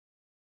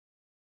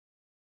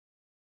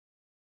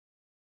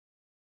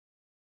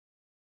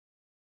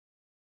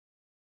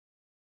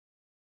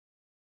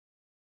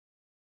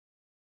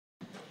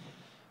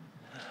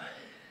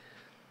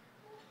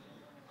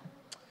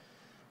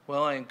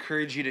Well, I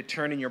encourage you to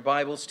turn in your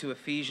Bibles to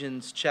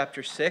Ephesians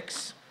chapter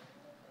 6.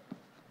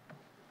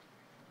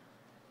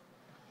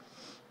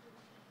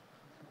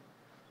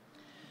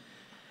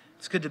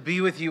 It's good to be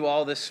with you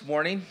all this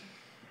morning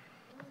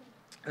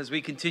as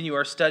we continue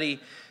our study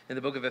in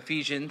the book of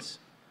Ephesians.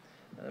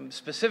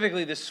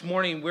 Specifically this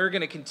morning, we're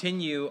going to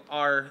continue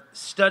our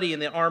study in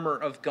the armor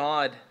of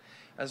God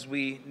as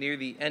we near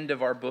the end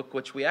of our book,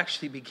 which we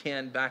actually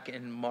began back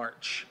in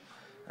March,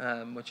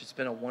 which has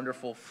been a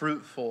wonderful,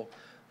 fruitful,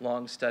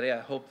 long study.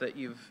 I hope that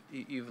you've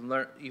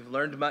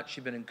learned much,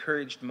 you've been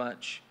encouraged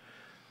much.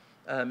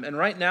 And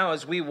right now,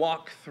 as we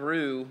walk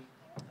through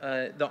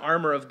the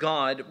armor of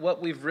God,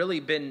 what we've really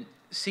been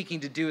seeking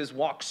to do is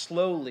walk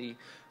slowly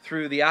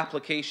through the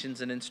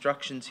applications and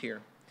instructions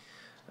here.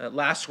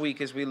 Last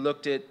week, as we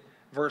looked at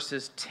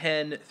verses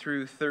 10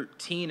 through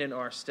 13 in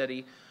our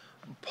study,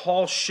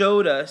 Paul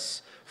showed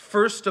us,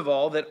 first of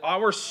all, that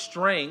our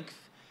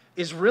strength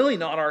is really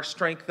not our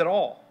strength at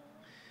all.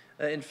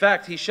 In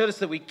fact, he showed us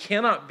that we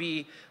cannot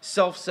be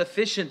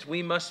self-sufficient.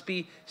 We must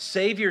be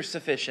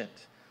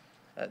Savior-sufficient.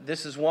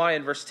 This is why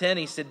in verse 10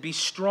 he said, "Be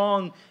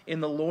strong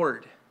in the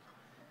Lord."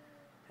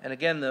 And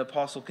again, the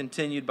apostle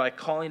continued by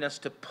calling us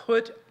to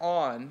put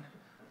on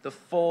the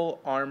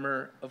full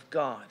armor of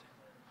God.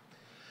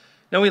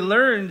 Now we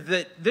learned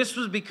that this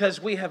was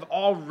because we have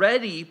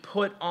already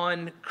put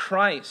on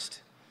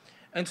Christ.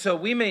 And so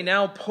we may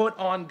now put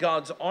on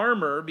God's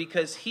armor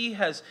because he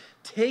has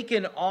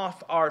taken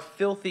off our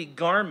filthy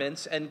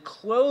garments and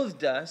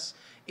clothed us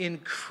in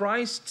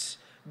Christ's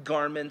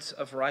garments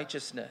of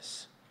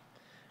righteousness.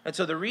 And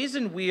so the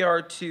reason we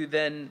are to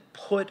then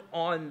put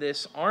on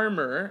this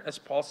armor, as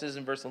Paul says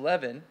in verse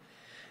 11,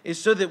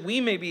 is so that we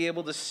may be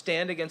able to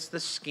stand against the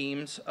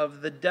schemes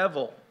of the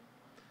devil.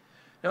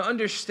 Now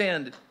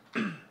understand,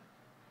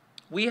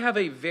 we have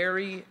a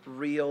very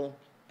real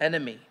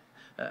enemy.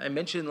 I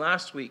mentioned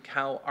last week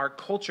how our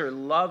culture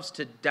loves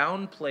to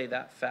downplay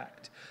that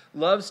fact,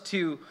 loves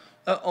to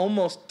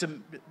almost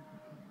to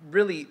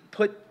really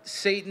put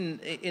Satan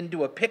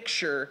into a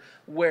picture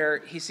where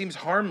he seems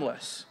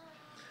harmless.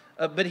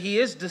 But he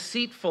is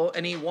deceitful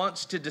and he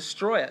wants to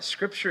destroy us.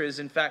 Scripture is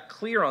in fact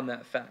clear on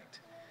that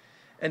fact.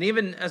 And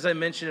even as I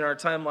mentioned in our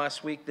time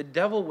last week, the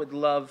devil would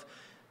love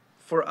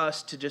for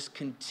us to just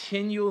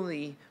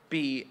continually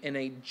be in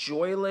a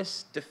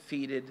joyless,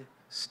 defeated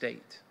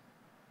state.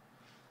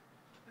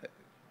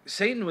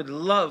 Satan would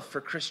love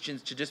for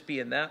Christians to just be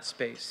in that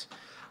space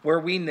where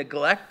we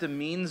neglect the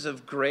means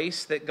of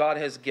grace that God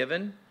has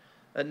given,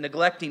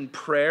 neglecting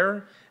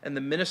prayer and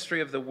the ministry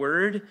of the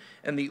word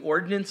and the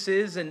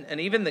ordinances and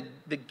even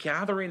the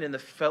gathering and the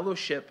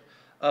fellowship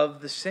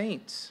of the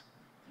saints.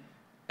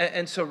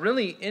 And so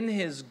really in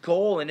his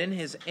goal and in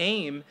his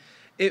aim,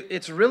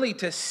 it's really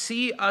to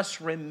see us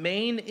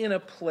remain in a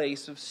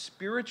place of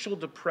spiritual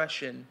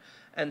depression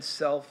and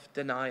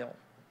self-denial.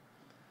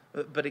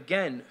 But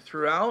again,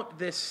 throughout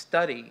this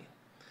study,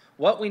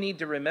 what we need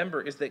to remember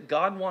is that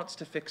God wants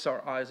to fix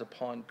our eyes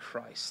upon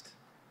Christ.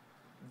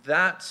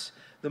 That's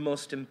the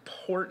most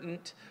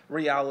important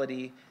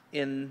reality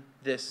in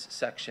this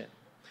section.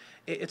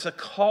 It's a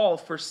call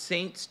for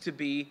saints to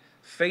be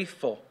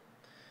faithful.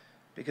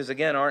 Because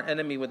again, our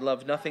enemy would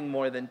love nothing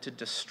more than to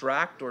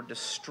distract or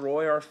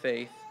destroy our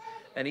faith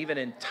and even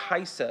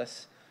entice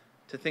us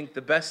to think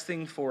the best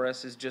thing for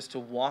us is just to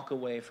walk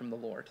away from the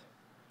Lord.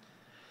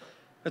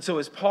 And so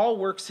as Paul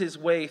works his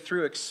way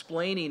through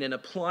explaining and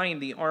applying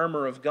the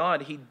armor of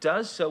God, he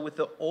does so with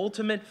the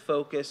ultimate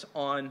focus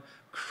on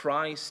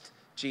Christ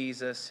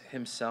Jesus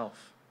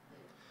himself.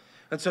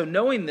 And so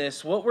knowing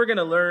this, what we're going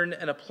to learn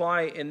and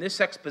apply in this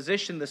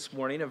exposition this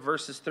morning of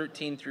verses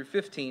 13 through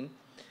 15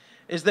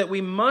 is that we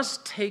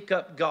must take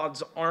up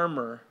God's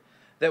armor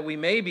that we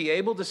may be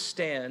able to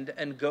stand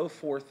and go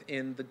forth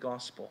in the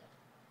gospel.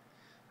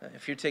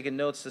 If you're taking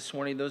notes this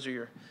morning, those are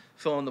your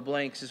fill in the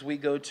blanks as we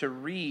go to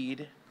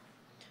read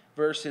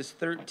verses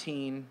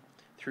 13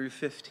 through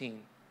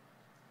 15.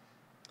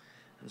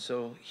 And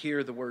so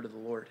hear the word of the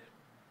Lord.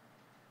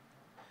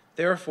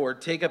 "Therefore,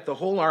 take up the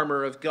whole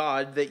armor of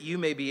God, that you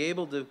may be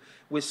able to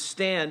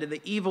withstand in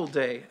the evil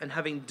day, and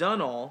having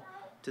done all,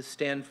 to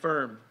stand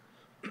firm.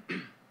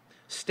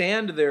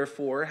 Stand,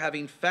 therefore,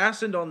 having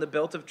fastened on the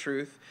belt of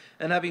truth,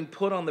 and having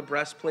put on the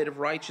breastplate of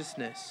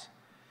righteousness,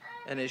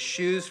 and as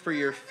shoes for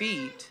your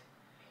feet,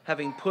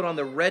 having put on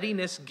the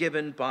readiness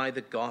given by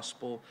the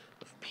gospel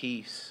of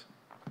peace."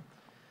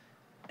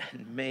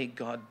 And may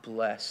God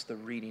bless the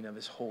reading of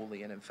his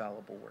holy and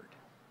infallible word.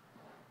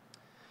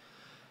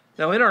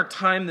 Now, in our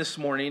time this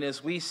morning,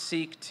 as we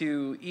seek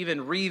to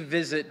even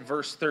revisit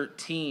verse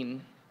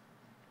 13,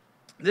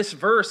 this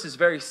verse is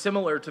very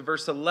similar to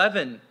verse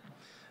 11,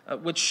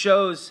 which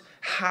shows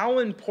how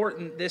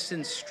important this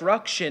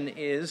instruction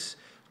is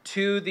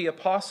to the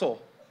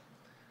apostle.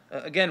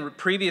 Again,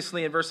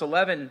 previously in verse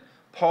 11,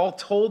 Paul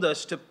told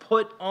us to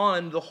put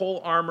on the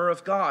whole armor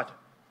of God.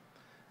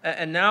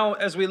 And now,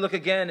 as we look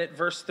again at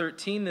verse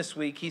 13 this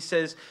week, he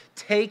says,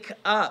 take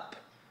up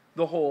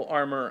the whole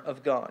armor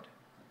of God.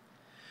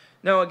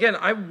 Now, again,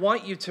 I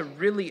want you to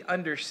really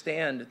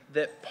understand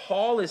that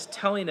Paul is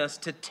telling us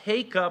to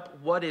take up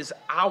what is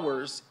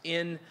ours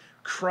in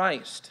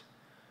Christ.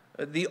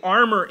 The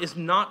armor is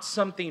not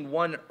something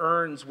one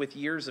earns with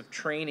years of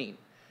training.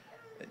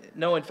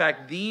 No, in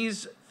fact,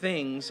 these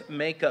things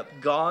make up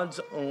God's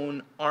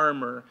own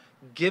armor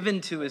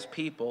given to his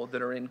people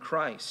that are in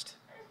Christ.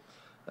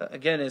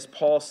 Again, as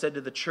Paul said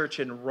to the church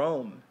in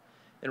Rome,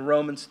 in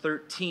Romans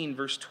 13,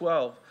 verse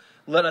 12,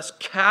 let us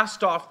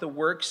cast off the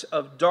works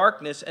of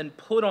darkness and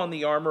put on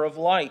the armor of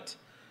light.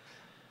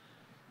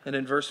 And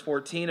in verse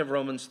 14 of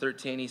Romans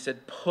 13, he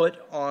said, put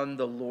on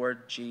the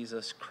Lord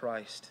Jesus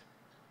Christ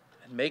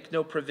and make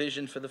no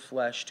provision for the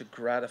flesh to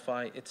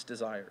gratify its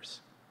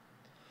desires.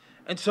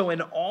 And so in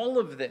all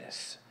of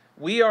this,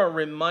 we are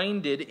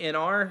reminded in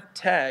our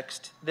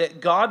text that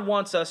God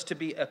wants us to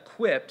be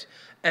equipped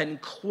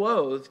and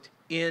clothed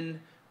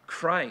in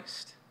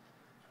Christ.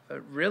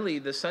 Really,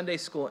 the Sunday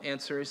school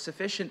answer is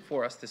sufficient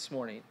for us this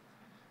morning.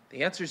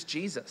 The answer is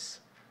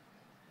Jesus.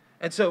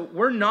 And so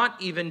we're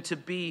not even to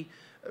be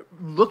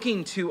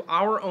looking to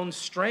our own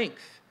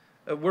strength.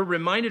 We're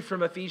reminded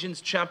from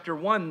Ephesians chapter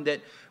 1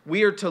 that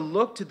we are to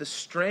look to the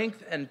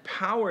strength and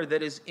power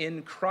that is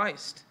in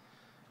Christ.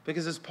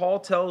 Because as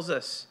Paul tells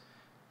us,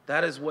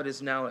 that is what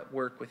is now at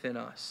work within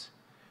us.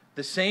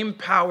 The same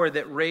power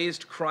that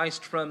raised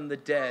Christ from the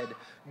dead,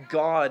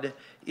 God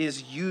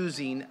is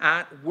using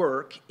at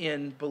work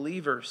in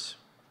believers.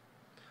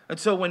 And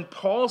so when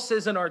Paul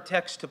says in our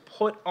text to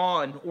put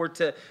on or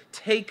to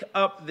take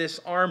up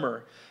this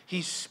armor,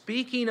 he's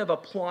speaking of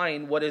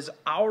applying what is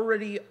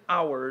already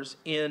ours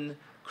in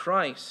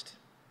Christ.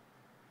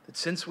 That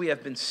since we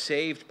have been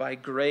saved by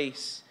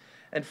grace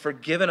and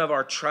forgiven of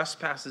our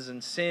trespasses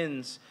and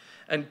sins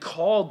and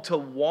called to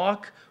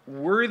walk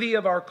worthy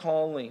of our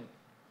calling,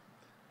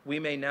 we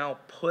may now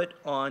put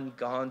on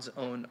God's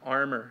own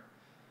armor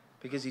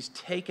because he's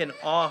taken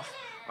off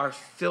our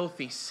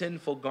filthy,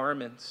 sinful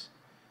garments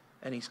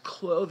and he's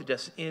clothed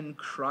us in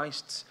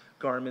Christ's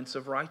garments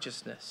of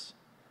righteousness.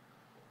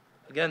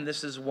 Again,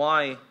 this is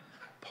why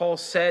Paul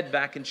said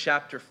back in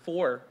chapter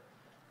 4,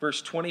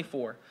 verse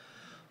 24,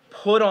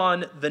 put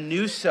on the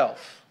new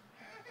self,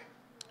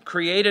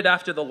 created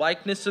after the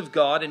likeness of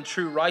God in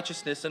true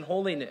righteousness and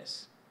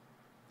holiness.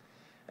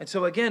 And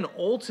so again,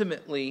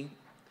 ultimately,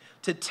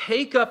 to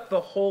take up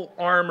the whole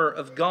armor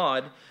of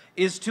God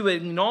is to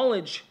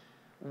acknowledge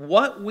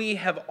what we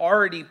have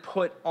already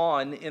put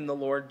on in the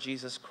Lord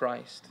Jesus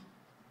Christ.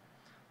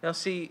 Now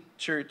see,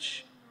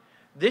 church,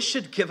 this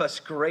should give us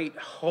great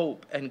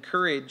hope and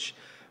courage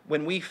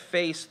when we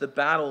face the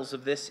battles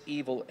of this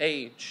evil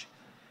age.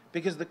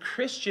 Because the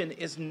Christian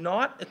is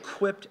not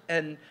equipped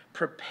and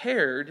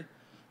prepared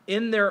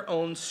in their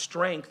own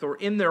strength or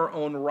in their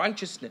own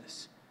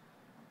righteousness.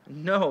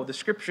 No, the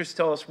scriptures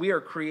tell us we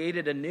are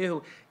created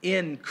anew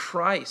in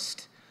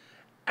Christ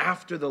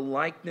after the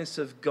likeness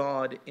of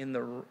God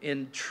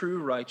in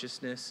true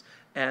righteousness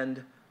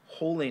and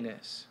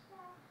holiness.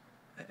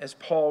 As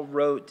Paul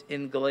wrote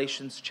in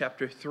Galatians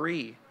chapter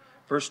 3,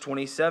 verse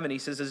 27, he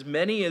says, as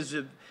many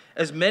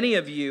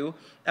of you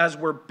as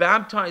were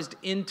baptized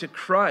into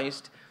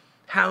Christ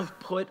have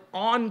put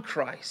on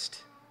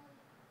Christ.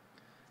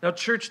 Now,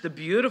 church, the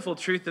beautiful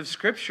truth of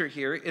Scripture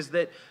here is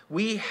that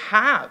we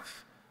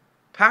have,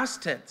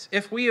 past tense,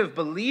 if we have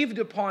believed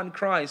upon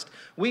Christ,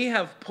 we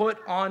have put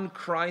on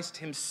Christ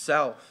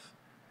himself.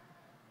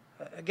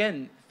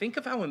 Again, think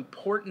of how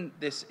important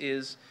this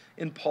is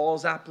in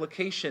Paul's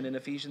application in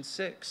Ephesians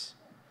 6.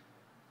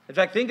 In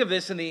fact, think of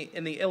this in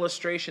the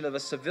illustration of a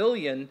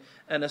civilian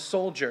and a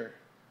soldier.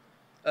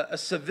 A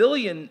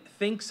civilian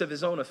thinks of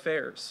his own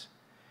affairs.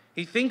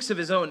 He thinks of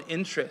his own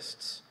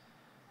interests.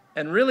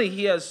 And really,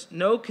 he has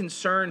no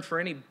concern for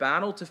any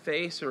battle to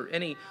face or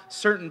any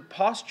certain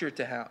posture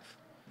to have.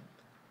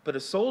 But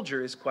a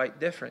soldier is quite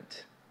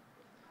different.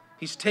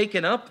 He's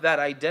taken up that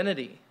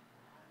identity.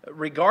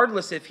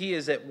 Regardless if he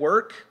is at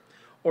work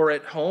or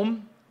at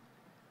home,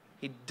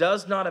 he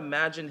does not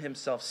imagine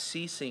himself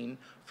ceasing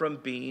from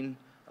being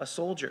a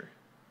soldier.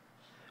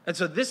 And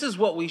so this is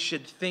what we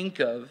should think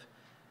of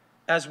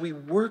as we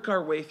work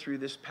our way through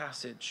this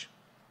passage.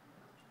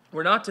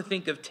 We're not to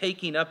think of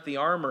taking up the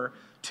armor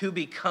to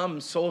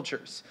become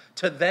soldiers,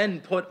 to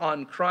then put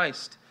on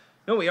Christ.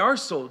 No, we are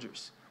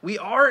soldiers. We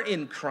are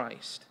in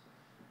Christ.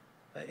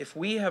 If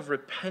we have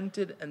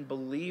repented and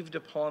believed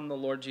upon the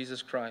Lord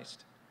Jesus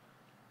Christ,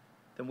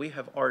 then we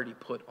have already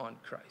put on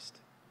Christ.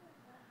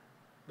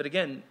 But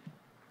again,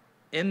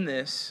 in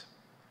this,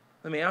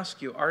 let me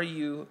ask you, are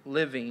you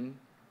living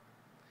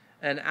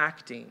and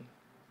acting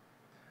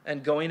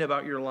and going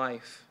about your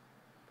life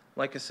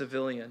like a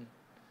civilian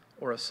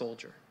or a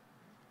soldier?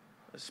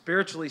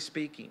 Spiritually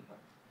speaking,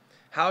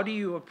 how do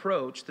you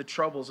approach the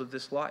troubles of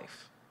this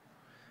life?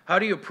 How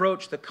do you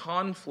approach the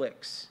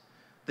conflicts,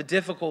 the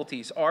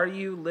difficulties? Are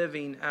you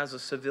living as a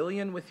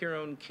civilian with your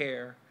own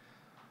care,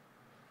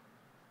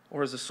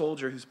 or as a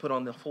soldier who's put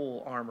on the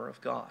full armor of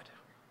God?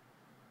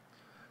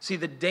 See,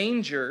 the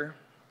danger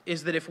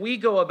is that if we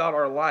go about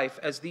our life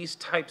as these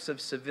types of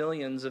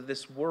civilians of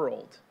this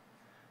world,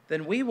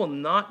 then we will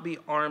not be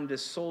armed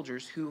as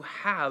soldiers who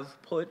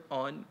have put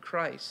on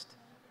Christ.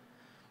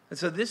 And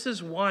so this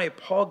is why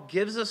Paul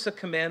gives us a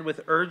command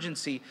with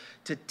urgency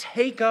to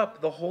take up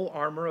the whole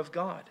armor of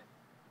God.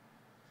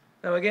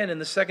 Now again, in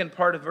the second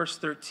part of verse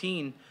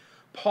 13,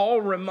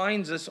 Paul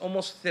reminds us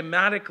almost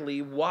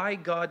thematically why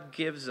God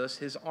gives us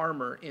his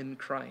armor in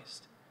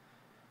Christ.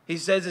 He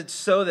says it's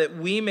so that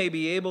we may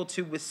be able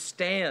to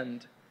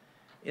withstand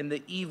in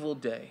the evil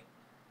day.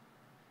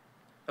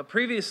 Now,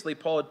 previously,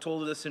 Paul had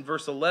told us in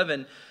verse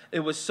 11,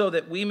 it was so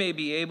that we may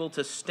be able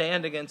to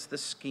stand against the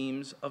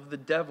schemes of the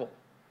devil.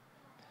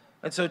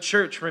 And so,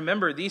 church,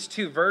 remember, these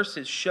two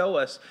verses show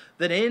us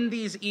that in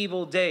these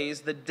evil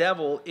days, the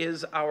devil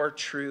is our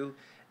true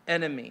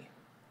enemy.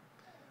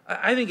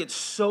 I think it's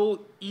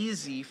so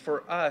easy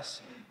for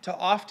us to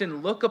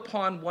often look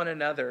upon one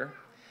another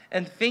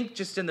and think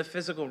just in the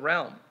physical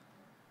realm.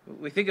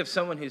 We think of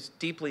someone who's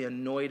deeply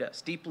annoyed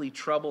us, deeply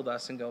troubled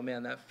us, and go,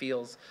 man, that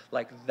feels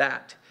like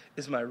that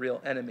is my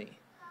real enemy.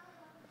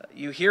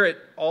 You hear it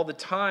all the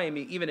time,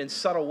 even in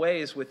subtle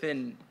ways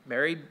within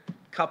married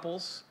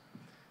couples.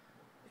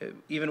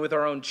 Even with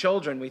our own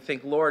children, we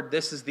think, Lord,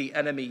 this is the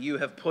enemy you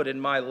have put in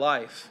my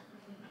life.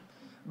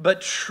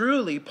 But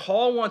truly,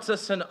 Paul wants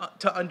us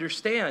to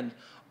understand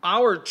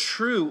our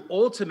true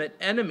ultimate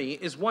enemy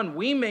is one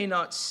we may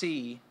not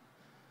see,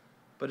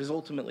 but is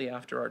ultimately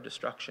after our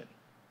destruction.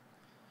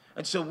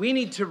 And so we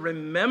need to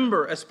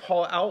remember, as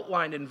Paul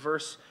outlined in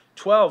verse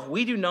 12,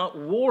 we do not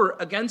war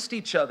against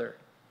each other,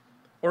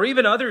 or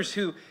even others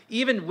who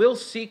even will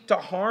seek to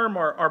harm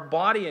our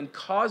body and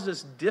cause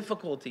us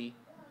difficulty.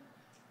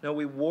 No,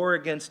 we war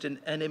against an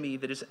enemy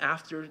that is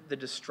after the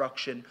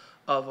destruction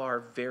of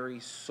our very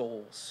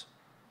souls.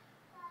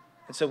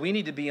 And so we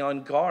need to be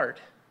on guard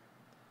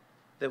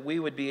that we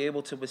would be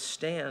able to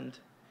withstand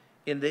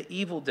in the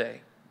evil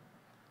day.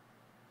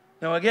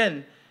 Now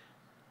again,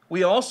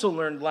 we also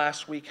learned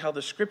last week how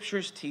the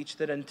scriptures teach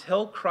that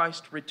until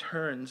Christ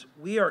returns,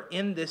 we are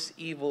in this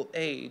evil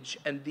age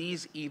and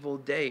these evil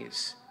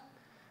days.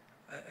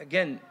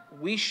 Again,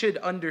 we should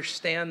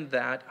understand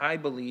that, I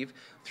believe,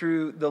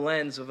 through the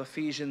lens of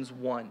Ephesians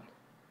 1.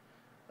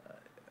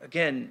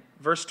 Again,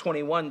 verse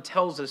 21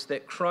 tells us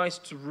that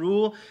Christ's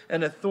rule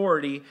and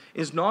authority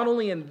is not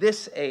only in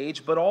this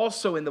age, but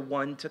also in the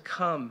one to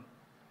come.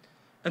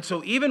 And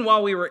so even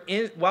while we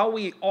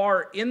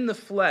are in the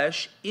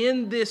flesh,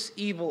 in this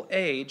evil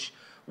age,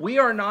 we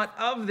are not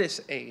of this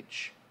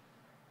age.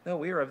 No,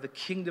 we are of the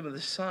kingdom of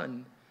the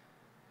Son.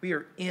 We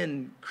are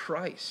in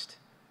Christ.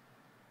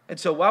 And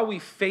so while we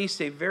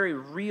face a very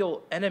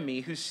real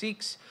enemy who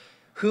seeks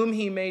whom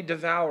he may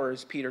devour,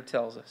 as Peter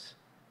tells us,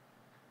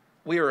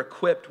 we are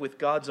equipped with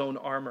God's own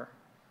armor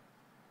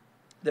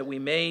that we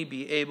may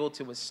be able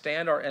to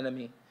withstand our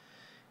enemy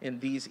in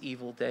these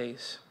evil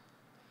days.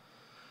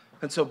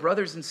 And so,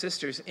 brothers and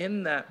sisters,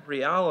 in that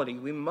reality,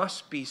 we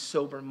must be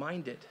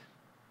sober-minded.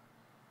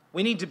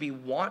 We need to be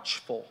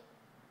watchful.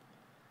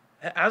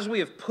 As we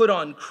have put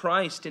on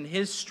Christ in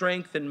his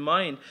strength and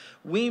mind,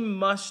 we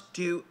must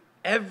do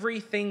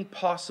everything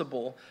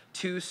possible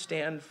to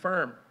stand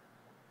firm.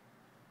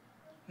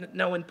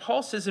 Now, when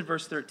Paul says in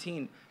verse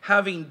 13,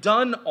 having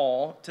done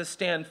all to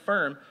stand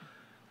firm,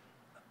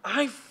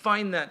 I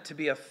find that to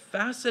be a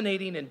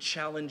fascinating and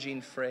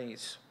challenging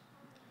phrase.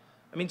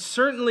 I mean,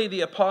 certainly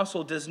the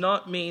apostle does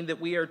not mean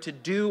that we are to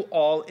do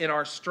all in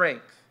our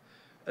strength.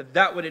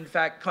 That would, in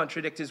fact,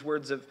 contradict his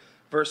words of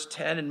verse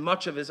 10 and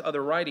much of his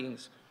other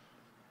writings.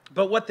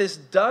 But what this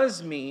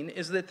does mean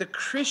is that the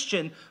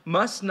Christian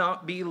must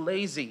not be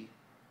lazy.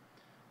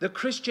 The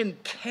Christian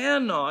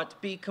cannot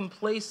be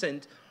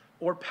complacent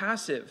or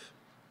passive.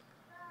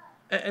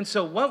 And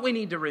so what we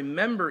need to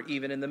remember,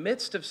 even in the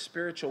midst of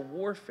spiritual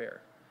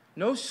warfare,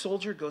 no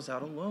soldier goes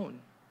out alone.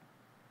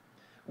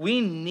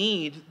 We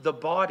need the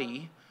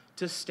body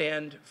to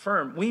stand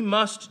firm. We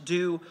must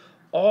do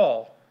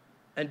all,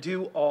 and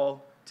do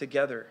all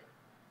together.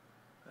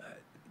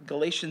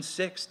 Galatians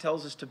 6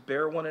 tells us to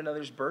bear one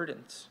another's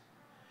burdens.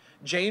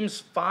 James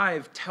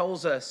 5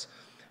 tells us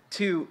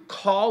to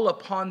call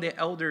upon the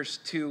elders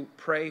to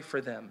pray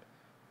for them,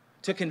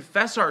 to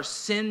confess our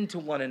sin to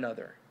one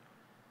another.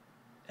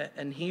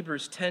 And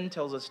Hebrews 10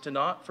 tells us to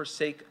not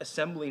forsake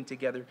assembling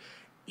together,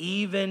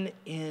 even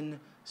in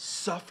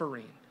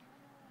suffering.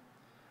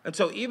 And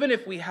so even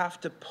if we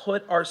have to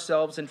put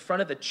ourselves in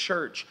front of the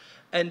church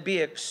and be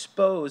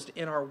exposed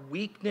in our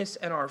weakness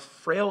and our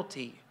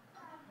frailty,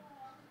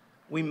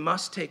 we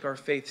must take our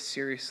faith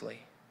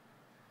seriously.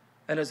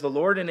 And as the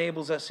Lord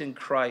enables us in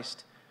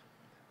Christ,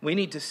 we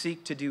need to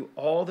seek to do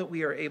all that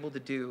we are able to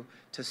do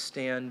to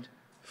stand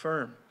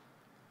firm.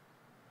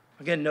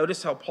 Again,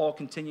 notice how Paul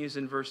continues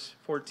in verse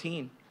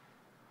 14.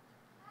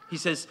 He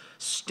says,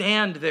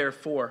 "Stand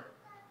therefore."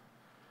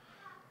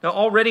 Now,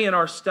 already in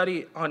our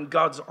study on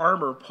God's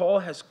armor, Paul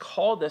has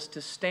called us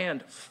to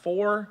stand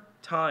 4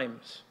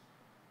 times.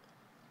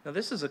 Now,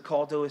 this is a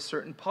call to a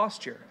certain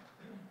posture.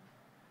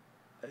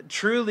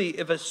 Truly,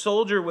 if a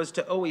soldier was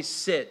to always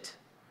sit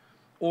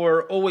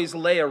or always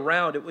lay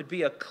around, it would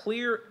be a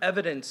clear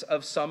evidence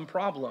of some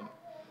problem.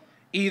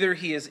 Either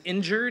he is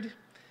injured,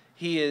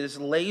 he is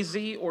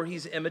lazy, or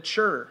he's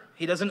immature.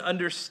 He doesn't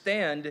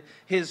understand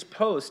his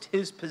post,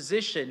 his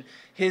position,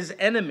 his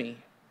enemy.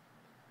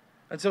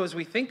 And so as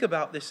we think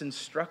about this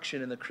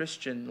instruction in the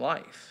Christian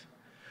life,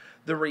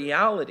 the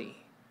reality,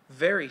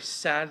 very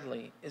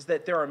sadly, is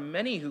that there are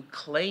many who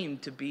claim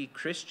to be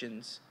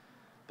Christians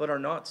but are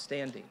not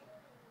standing.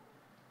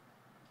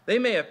 They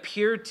may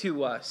appear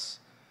to us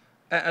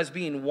as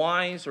being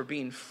wise or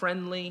being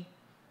friendly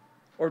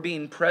or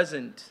being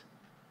present,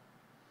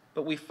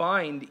 but we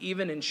find,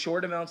 even in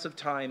short amounts of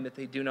time, that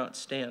they do not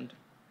stand.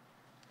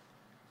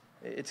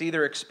 It's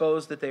either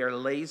exposed that they are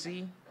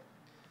lazy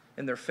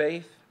in their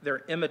faith,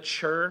 they're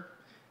immature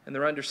in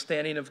their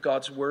understanding of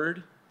God's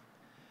word,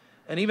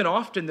 and even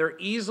often they're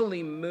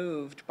easily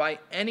moved by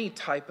any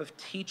type of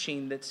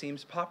teaching that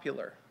seems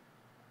popular.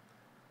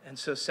 And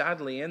so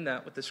sadly in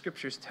that, what the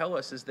scriptures tell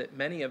us is that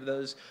many of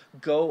those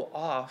go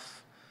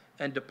off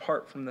and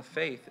depart from the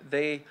faith.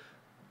 They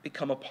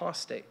become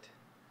apostate.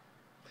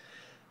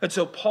 And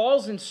so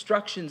Paul's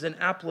instructions and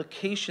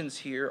applications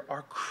here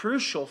are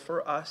crucial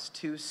for us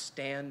to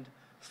stand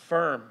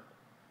firm.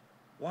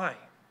 Why?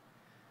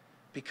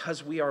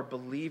 Because we are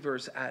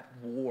believers at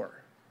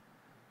war.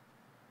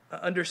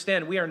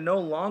 Understand, we are no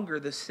longer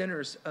the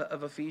sinners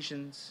of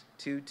Ephesians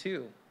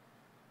 2:2.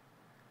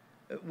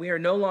 We are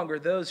no longer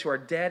those who are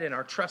dead in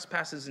our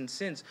trespasses and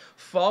sins,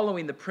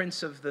 following the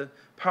prince of the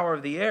power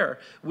of the air.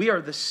 We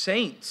are the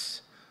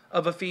saints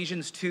of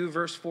Ephesians 2,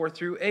 verse 4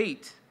 through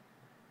 8.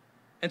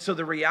 And so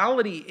the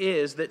reality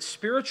is that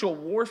spiritual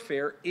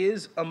warfare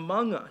is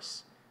among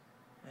us,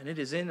 and it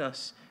is in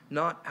us,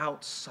 not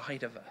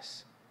outside of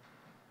us.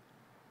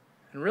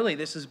 And really,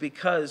 this is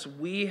because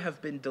we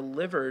have been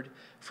delivered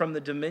from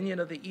the dominion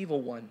of the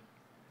evil one.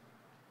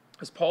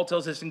 As Paul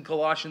tells us in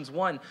Colossians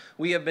 1,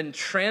 we have been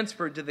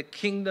transferred to the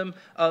kingdom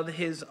of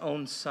his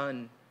own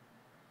Son.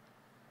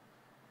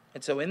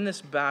 And so in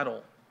this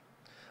battle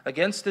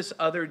against this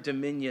other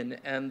dominion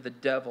and the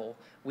devil,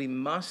 we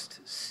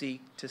must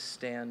seek to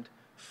stand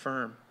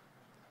firm.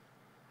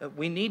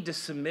 We need to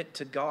submit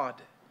to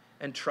God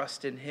and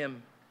trust in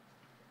him.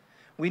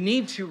 We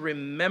need to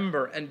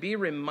remember and be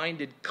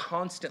reminded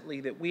constantly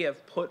that we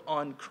have put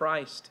on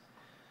Christ,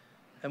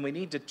 and we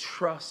need to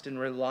trust and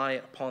rely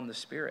upon the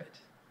Spirit.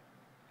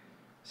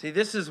 See,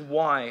 this is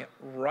why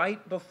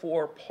right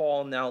before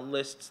Paul now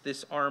lists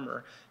this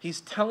armor,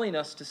 he's telling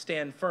us to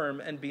stand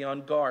firm and be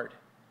on guard.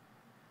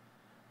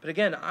 But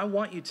again, I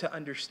want you to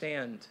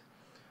understand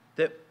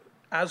that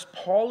as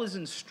Paul is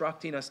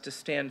instructing us to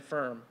stand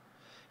firm,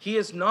 he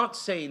is not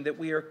saying that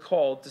we are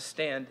called to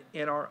stand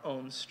in our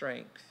own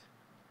strength.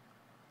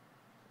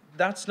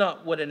 That's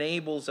not what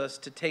enables us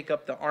to take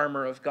up the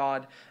armor of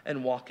God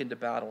and walk into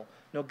battle.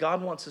 No,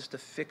 God wants us to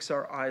fix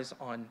our eyes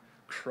on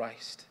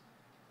Christ.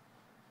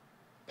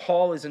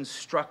 Paul is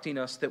instructing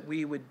us that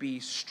we would be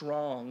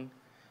strong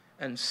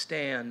and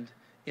stand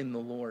in the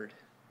Lord.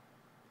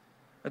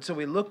 And so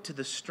we look to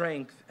the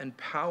strength and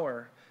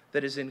power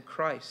that is in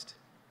Christ.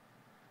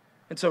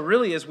 And so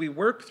really, as we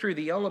work through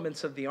the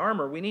elements of the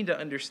armor, we need to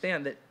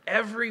understand that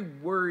every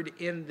word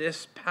in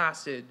this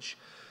passage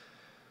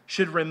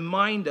should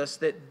remind us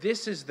that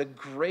this is the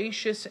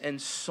gracious and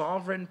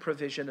sovereign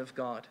provision of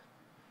God.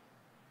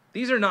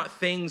 These are not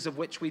things of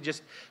which we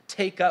just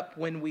take up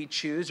when we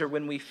choose or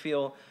when we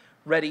feel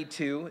ready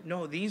to.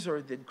 No, these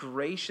are the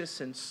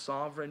gracious and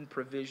sovereign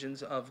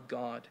provisions of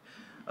God,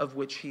 of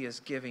which he is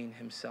giving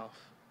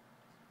himself.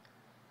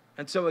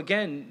 And so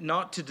again,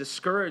 not to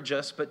discourage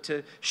us, but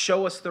to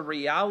show us the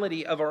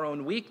reality of our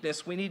own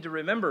weakness, we need to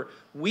remember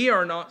we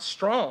are not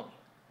strong.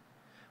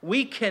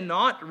 We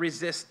cannot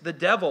resist the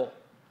devil.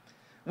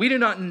 We do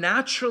not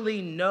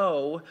naturally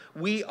know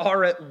we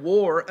are at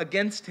war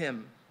against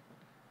him.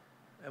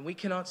 And we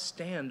cannot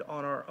stand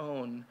on our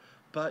own,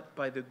 but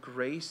by the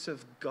grace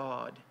of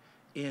God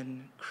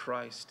in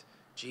Christ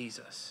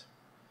Jesus.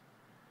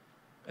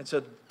 And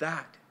so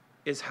that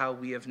is how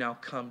we have now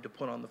come to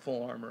put on the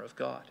full armor of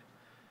God,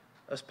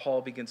 as Paul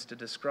begins to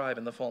describe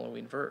in the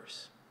following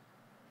verse.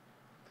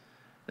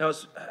 Now,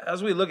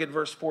 as we look at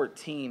verse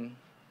 14,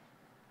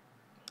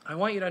 I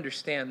want you to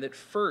understand that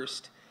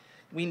first,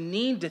 we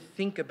need to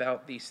think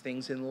about these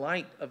things in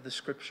light of the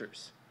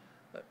Scriptures,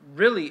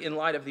 really in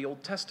light of the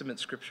Old Testament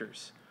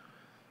Scriptures.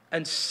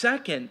 And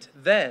second,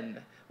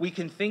 then, we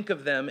can think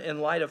of them in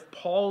light of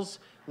Paul's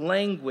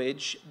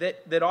language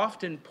that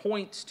often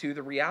points to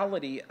the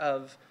reality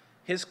of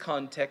his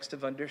context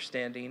of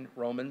understanding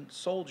Roman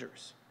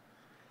soldiers.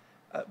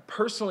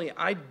 Personally,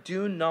 I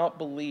do not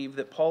believe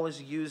that Paul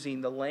is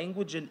using the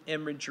language and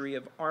imagery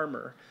of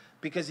armor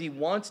because he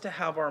wants to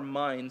have our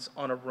minds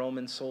on a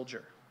Roman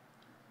soldier.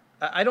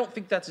 I don't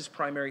think that's his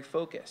primary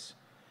focus.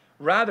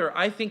 Rather,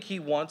 I think he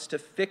wants to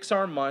fix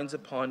our minds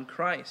upon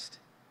Christ.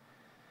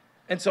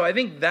 And so I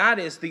think that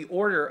is the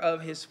order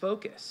of his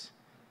focus.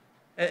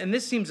 And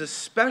this seems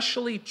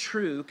especially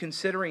true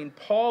considering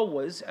Paul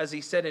was, as he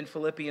said in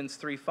Philippians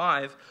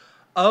 3:5,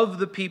 of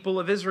the people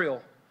of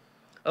Israel,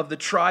 of the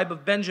tribe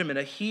of Benjamin,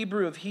 a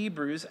Hebrew of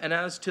Hebrews, and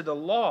as to the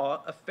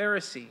law, a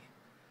Pharisee.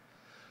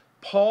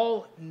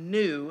 Paul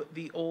knew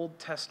the Old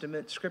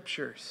Testament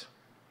Scriptures.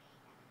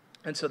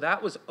 And so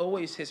that was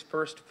always his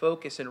first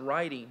focus in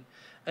writing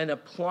and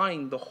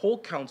applying the whole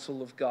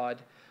counsel of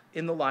God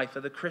in the life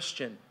of the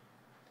Christian.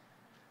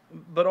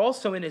 But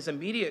also in his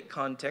immediate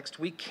context,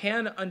 we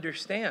can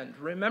understand.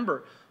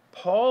 Remember,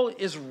 Paul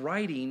is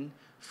writing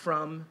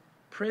from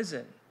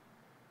prison.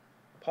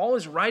 Paul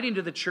is writing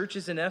to the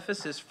churches in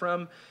Ephesus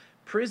from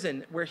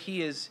prison, where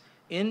he is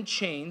in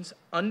chains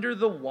under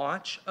the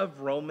watch of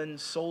Roman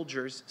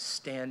soldiers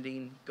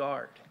standing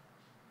guard.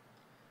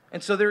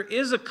 And so there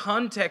is a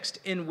context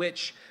in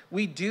which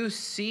we do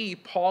see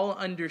Paul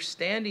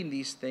understanding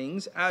these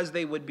things as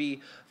they would be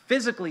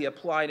physically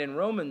applied in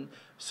Roman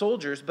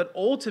soldiers, but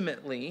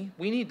ultimately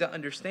we need to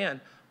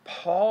understand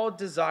Paul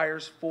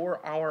desires for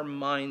our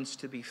minds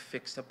to be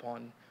fixed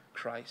upon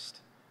Christ.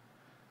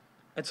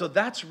 And so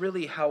that's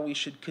really how we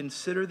should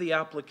consider the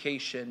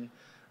application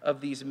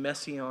of these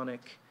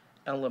messianic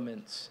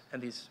elements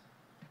and these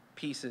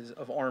pieces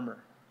of armor.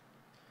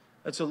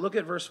 And so look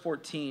at verse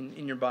 14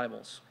 in your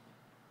Bibles.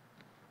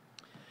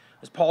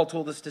 As Paul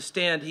told us to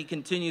stand, he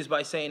continues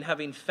by saying,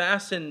 having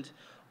fastened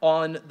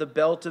on the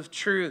belt of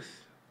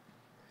truth.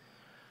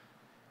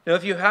 Now,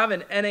 if you have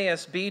an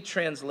NASB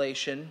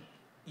translation,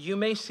 you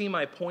may see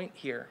my point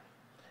here,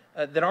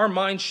 that our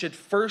minds should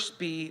first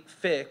be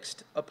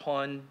fixed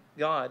upon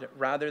God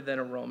rather than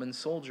a Roman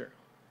soldier.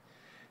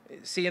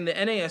 See, in the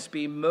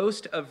NASB,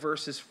 most of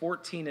verses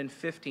 14 and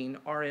 15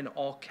 are in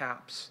all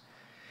caps.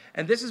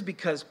 And this is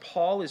because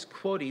Paul is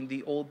quoting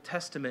the Old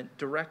Testament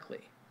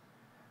directly.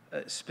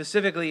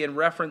 Specifically in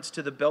reference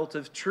to the belt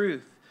of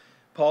truth,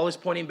 Paul is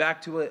pointing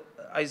back to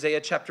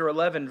Isaiah chapter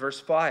 11, verse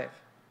 5.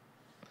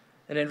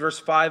 And in verse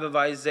 5 of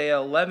Isaiah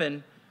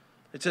 11,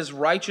 it says,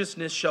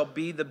 righteousness shall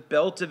be the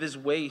belt of his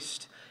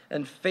waist,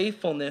 and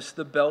faithfulness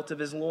the belt of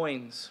his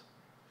loins.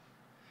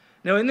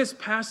 Now, in this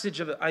passage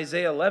of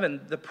Isaiah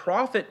 11, the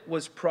prophet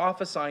was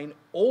prophesying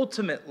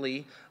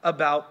ultimately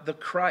about the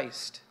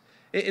Christ.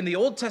 In the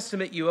Old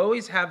Testament, you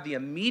always have the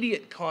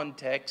immediate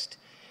context,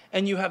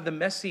 and you have the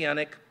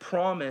messianic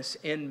promise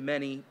in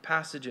many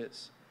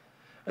passages.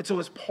 And so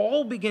as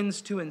Paul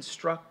begins to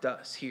instruct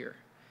us here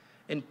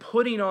in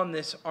putting on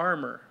this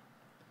armor,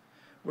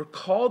 we're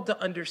called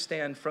to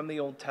understand from the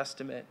Old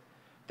Testament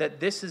that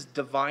this is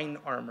divine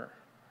armor,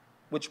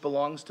 which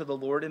belongs to the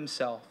Lord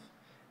himself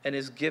and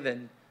is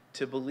given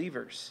to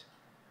believers.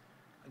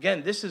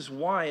 Again, this is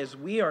why, as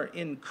we are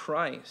in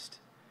Christ,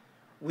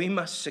 we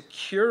must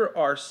secure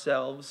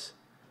ourselves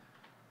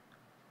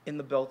in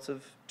the belt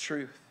of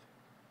truth.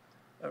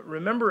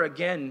 Remember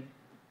again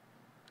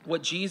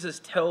what Jesus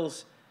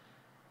tells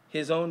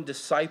his own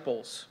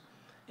disciples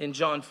in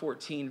John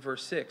 14,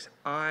 verse 6.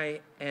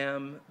 I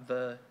am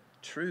the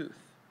truth.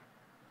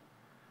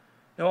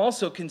 Now,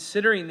 also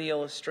considering the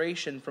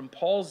illustration from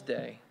Paul's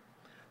day,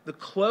 the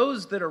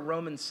clothes that a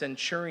Roman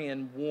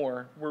centurion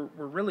wore were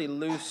really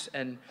loose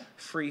and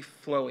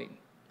free-flowing.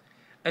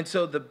 And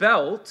so the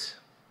belt,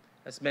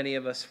 as many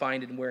of us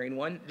find in wearing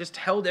one, just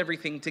held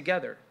everything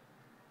together.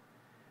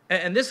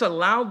 And this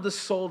allowed the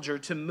soldier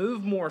to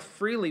move more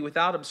freely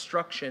without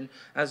obstruction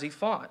as he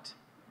fought.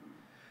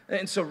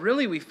 And so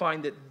really we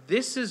find that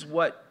this is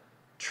what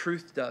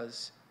truth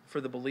does for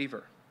the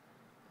believer.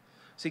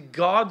 See,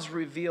 God's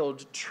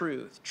revealed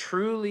truth,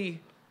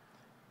 truly,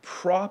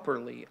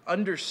 properly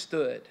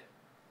understood,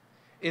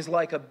 is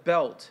like a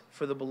belt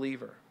for the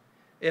believer.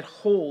 It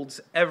holds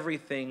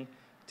everything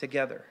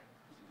together.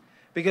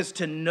 Because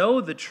to know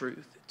the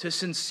truth, to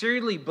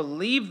sincerely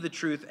believe the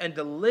truth, and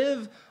to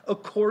live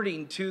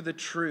according to the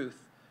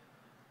truth,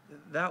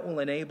 that will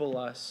enable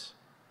us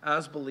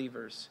as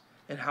believers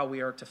in how we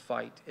are to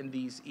fight in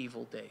these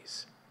evil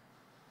days.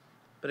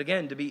 But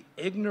again, to be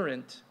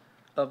ignorant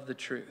of the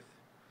truth,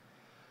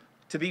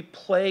 to be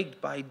plagued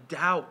by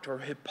doubt or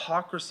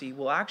hypocrisy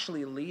will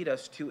actually lead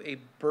us to a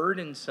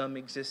burdensome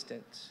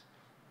existence.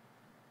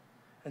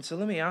 And so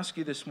let me ask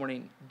you this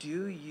morning,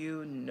 do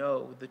you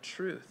know the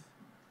truth?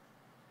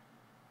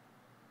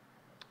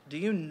 Do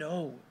you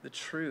know the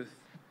truth?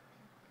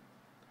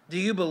 Do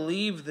you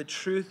believe the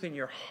truth in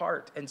your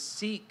heart and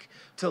seek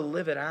to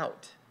live it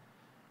out?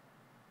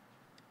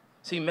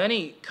 See,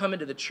 many come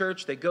into the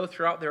church, they go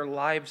throughout their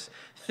lives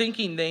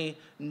thinking they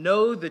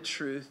know the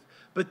truth,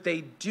 but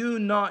they do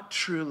not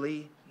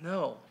truly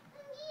know.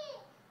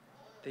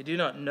 They do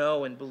not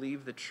know and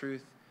believe the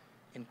truth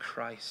in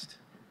Christ.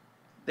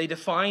 They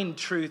define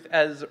truth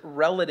as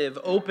relative,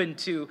 open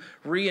to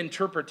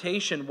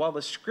reinterpretation, while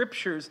the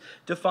Scriptures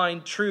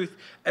define truth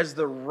as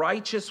the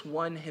righteous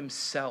one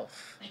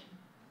himself.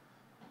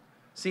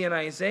 See, in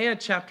Isaiah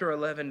chapter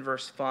 11,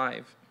 verse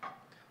 5,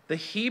 the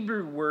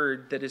Hebrew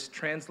word that is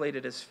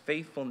translated as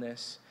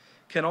faithfulness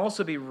can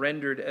also be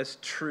rendered as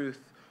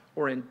truth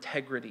or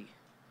integrity.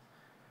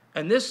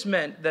 And this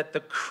meant that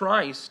the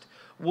Christ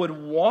would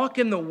walk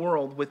in the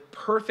world with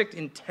perfect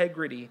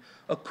integrity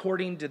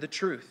according to the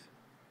truth.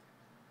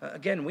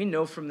 Again, we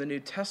know from the New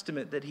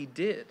Testament that he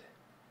did.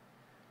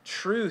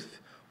 Truth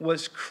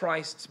was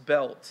Christ's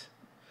belt.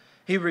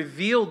 He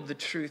revealed the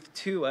truth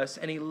to us,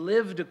 and he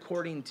lived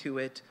according to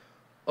it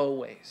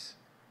always.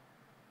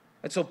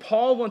 And so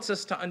Paul wants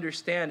us to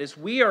understand, as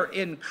we are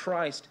in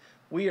Christ,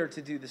 we are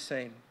to do the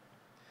same.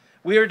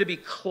 We are to be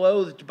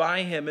clothed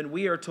by him, and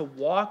we are to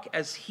walk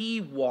as he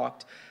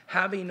walked,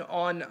 having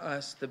on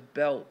us the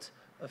belt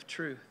of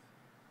truth.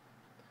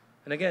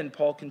 And again,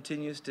 Paul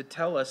continues to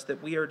tell us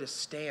that we are to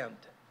stand.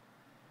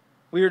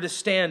 We are to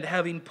stand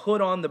having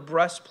put on the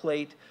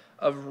breastplate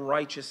of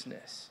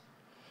righteousness.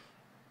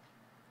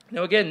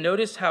 Now again,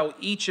 notice how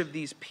each of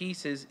these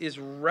pieces is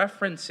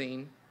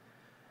referencing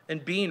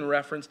and being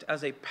referenced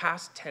as a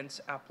past tense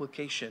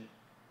application.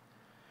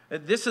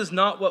 This is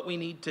not what we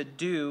need to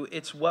do,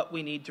 it's what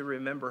we need to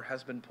remember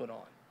has been put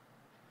on.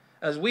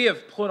 As we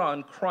have put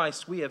on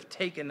Christ, we have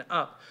taken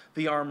up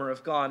the armor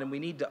of God, and we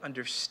need to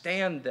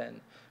understand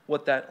then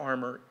what that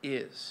armor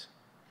is.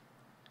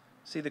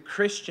 See, the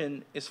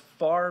Christian is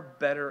far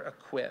better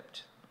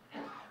equipped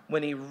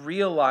when he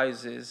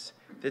realizes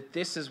that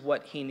this is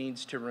what he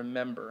needs to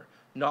remember,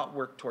 not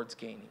work towards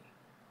gaining.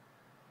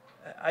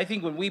 I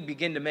think when we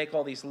begin to make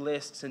all these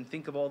lists and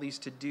think of all these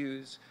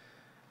to-dos,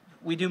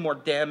 we do more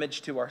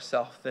damage to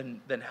ourselves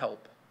than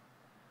help.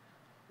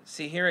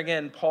 See, here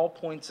again, Paul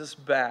points us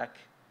back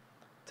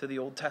to the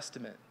Old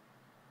Testament,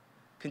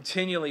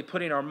 continually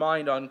putting our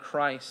mind on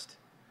Christ.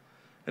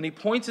 And he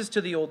points us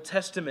to the Old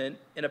Testament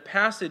in a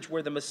passage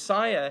where the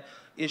Messiah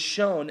is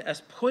shown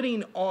as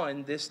putting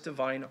on this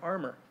divine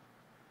armor.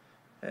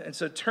 And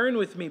so turn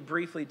with me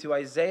briefly to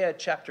Isaiah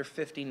chapter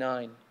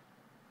 59.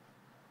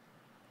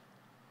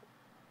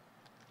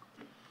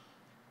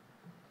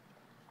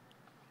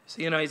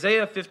 See, in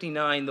Isaiah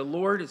 59, the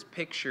Lord is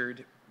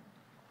pictured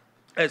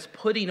as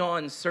putting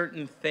on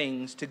certain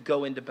things to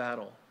go into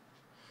battle.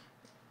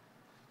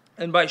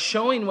 And by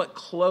showing what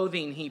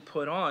clothing he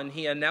put on,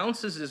 he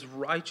announces his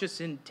righteous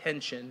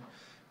intention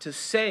to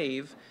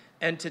save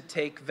and to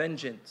take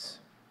vengeance.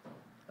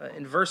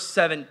 In verse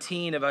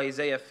 17 of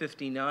Isaiah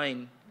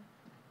 59,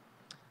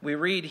 we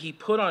read, "He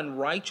put on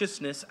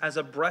righteousness as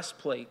a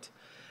breastplate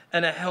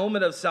and a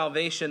helmet of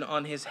salvation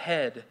on his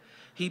head.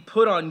 He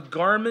put on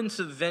garments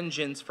of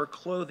vengeance for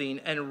clothing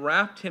and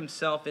wrapped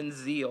himself in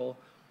zeal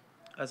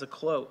as a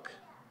cloak."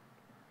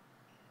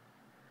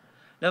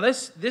 Now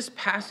this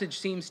passage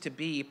seems to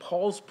be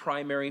Paul's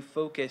primary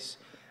focus,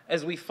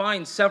 as we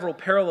find several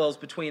parallels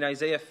between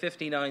Isaiah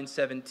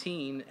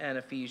 59:17 and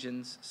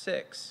Ephesians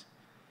 6.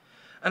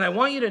 And I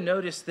want you to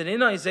notice that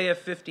in Isaiah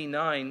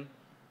 59,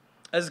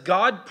 as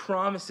God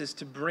promises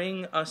to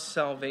bring us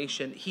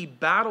salvation, he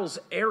battles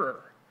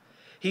error.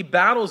 He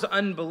battles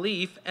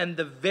unbelief and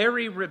the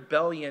very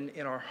rebellion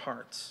in our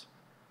hearts.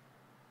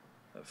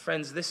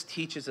 Friends, this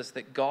teaches us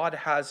that God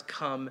has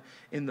come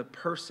in the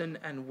person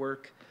and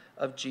work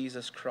of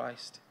Jesus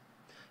Christ.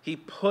 He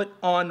put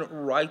on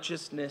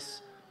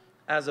righteousness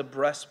as a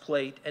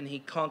breastplate, and he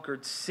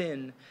conquered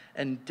sin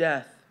and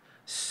death,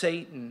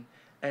 Satan,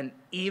 and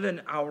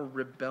even our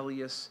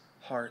rebellious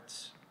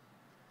hearts.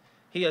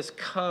 He has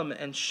come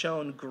and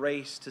shown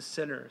grace to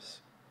sinners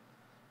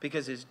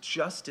because his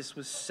justice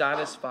was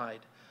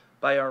satisfied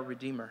by our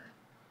Redeemer.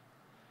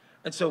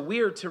 And so we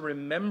are to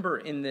remember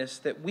in this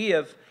that we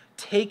have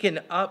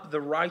taken up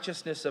the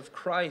righteousness of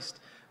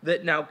Christ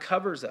that now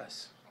covers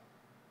us.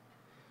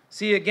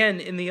 See, again,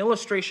 in the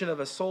illustration of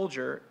a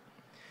soldier,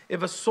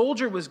 if a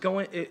soldier was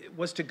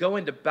to go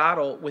into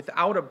battle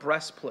without a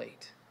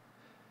breastplate,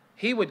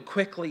 he would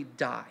quickly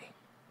die.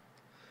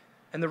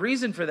 And the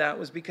reason for that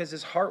was because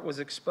his heart was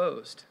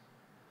exposed.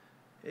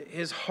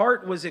 His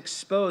heart was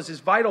exposed. His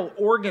vital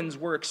organs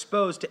were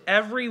exposed to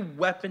every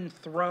weapon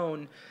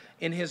thrown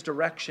in his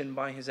direction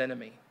by his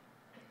enemy.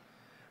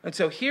 And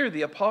so here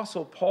the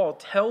Apostle Paul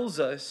tells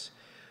us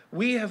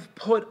we have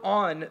put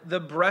on the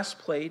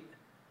breastplate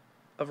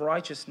of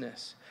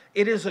righteousness.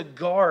 It is a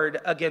guard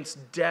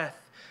against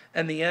death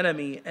and the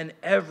enemy and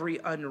every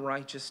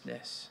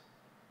unrighteousness.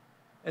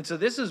 And so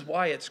this is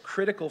why it's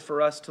critical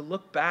for us to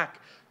look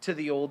back to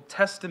the Old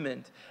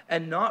Testament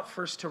and not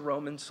first to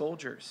Roman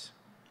soldiers.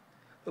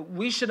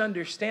 We should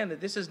understand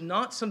that this is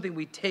not something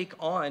we take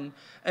on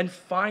and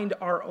find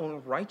our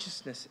own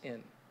righteousness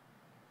in.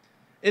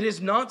 It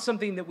is not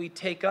something that we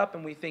take up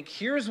and we think,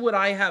 here's what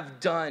I have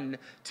done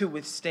to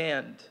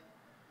withstand.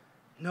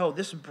 No,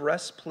 this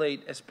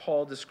breastplate, as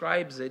Paul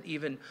describes it,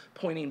 even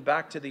pointing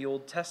back to the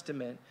Old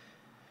Testament,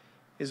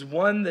 is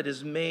one that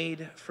is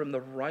made from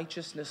the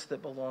righteousness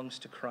that belongs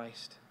to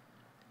Christ.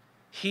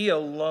 He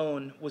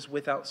alone was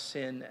without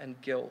sin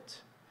and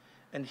guilt,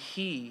 and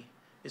he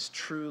is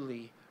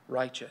truly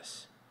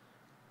righteous.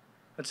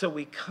 And so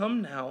we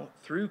come now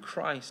through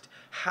Christ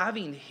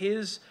having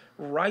his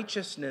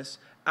righteousness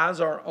as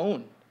our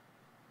own,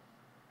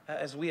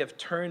 as we have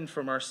turned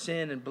from our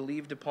sin and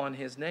believed upon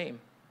his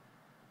name.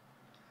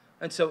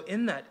 And so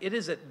in that, it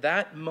is at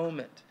that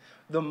moment,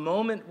 the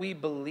moment we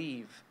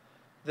believe,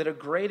 that a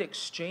great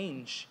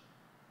exchange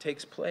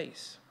takes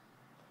place,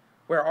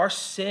 where our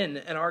sin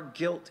and our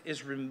guilt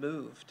is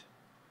removed,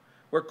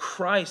 where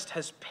Christ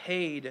has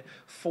paid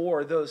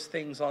for those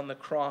things on the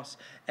cross,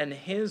 and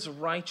his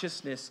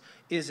righteousness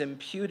is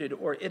imputed,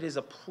 or it is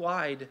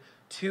applied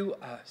to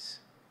us.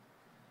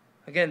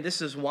 Again,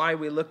 this is why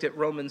we looked at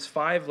Romans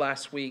 5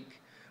 last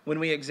week when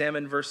we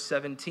examined verse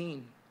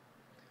 17,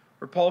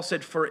 where Paul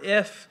said, "For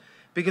if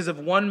Because of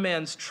one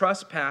man's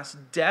trespass,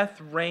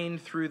 death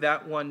reigned through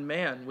that one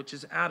man, which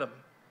is Adam.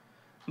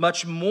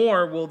 Much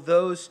more will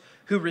those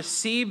who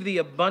receive the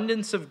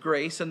abundance of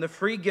grace and the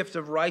free gift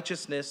of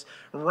righteousness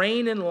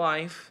reign in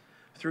life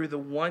through the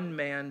one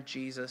man,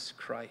 Jesus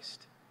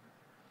Christ.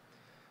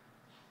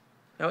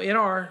 Now, in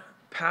our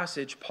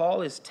passage,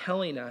 Paul is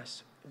telling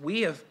us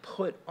we have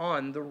put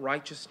on the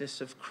righteousness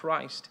of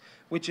Christ,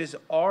 which is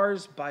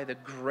ours by the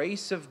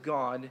grace of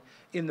God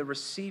in the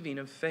receiving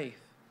of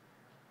faith.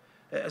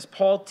 As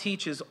Paul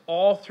teaches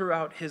all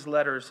throughout his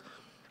letters,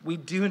 we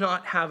do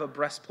not have a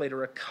breastplate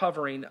or a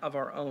covering of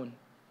our own.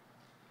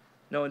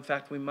 No, in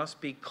fact, we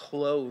must be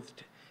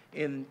clothed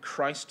in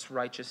Christ's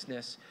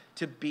righteousness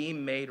to be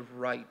made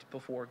right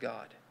before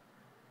God.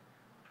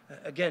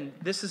 Again,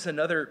 this is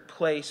another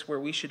place where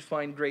we should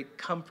find great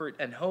comfort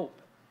and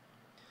hope,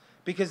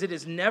 because it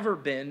has never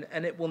been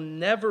and it will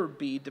never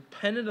be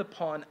dependent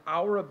upon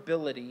our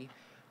ability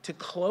to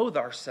clothe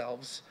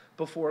ourselves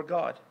before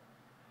God,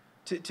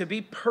 to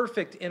be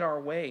perfect in our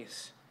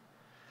ways.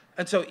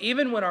 And so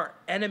even when our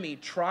enemy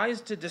tries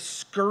to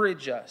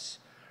discourage us,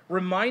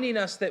 reminding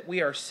us that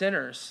we are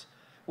sinners,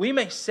 we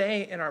may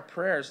say in our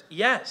prayers,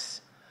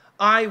 yes,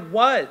 I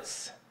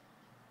was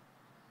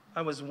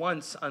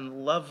once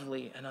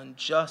unlovely and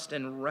unjust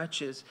and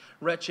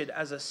wretched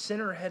as a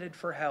sinner headed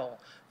for hell.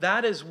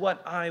 That is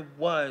what I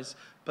was,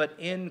 but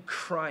in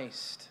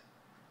Christ,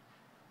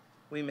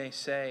 we may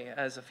say,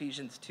 as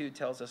Ephesians 2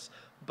 tells us,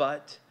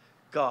 but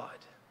God.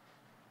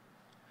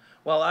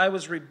 While I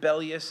was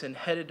rebellious and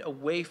headed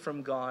away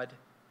from God,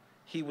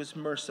 he was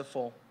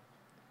merciful.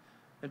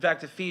 In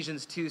fact,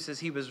 Ephesians 2 says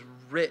he was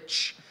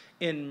rich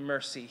in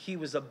mercy. He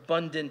was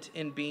abundant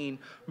in being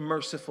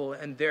merciful,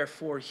 and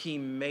therefore he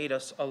made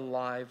us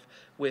alive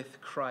with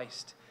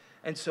Christ.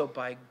 And so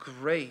by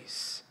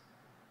grace,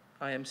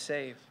 I am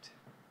saved.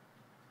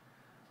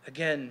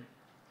 Again,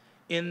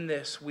 in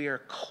this we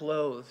are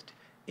clothed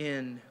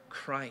in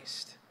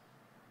Christ.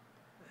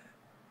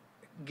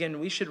 Again,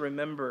 we should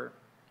remember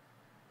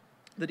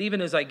that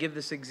even as I give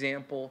this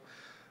example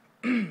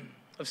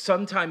of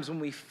sometimes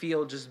when we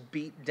feel just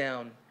beat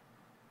down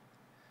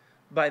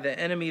by the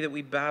enemy that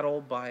we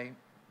battle,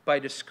 by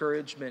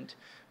discouragement,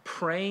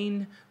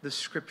 praying the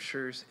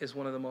scriptures is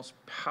one of the most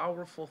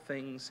powerful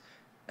things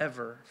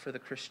ever for the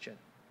Christian.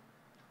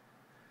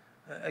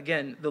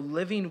 Again, the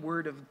living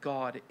word of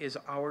God is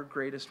our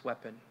greatest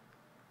weapon.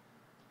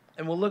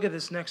 And we'll look at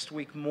this next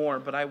week more,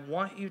 but I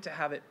want you to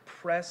have it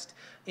pressed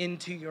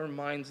into your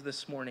minds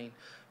this morning.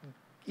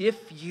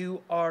 If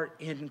you are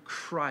in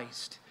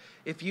Christ,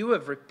 if you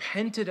have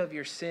repented of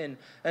your sin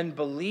and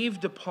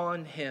believed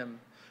upon him,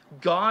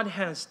 God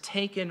has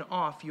taken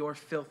off your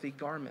filthy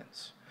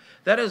garments.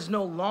 That is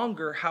no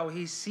longer how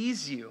he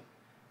sees you,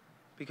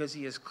 because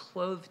he has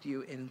clothed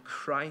you in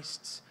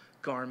Christ's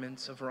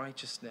garments of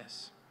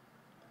righteousness.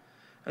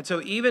 And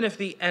so even if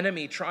the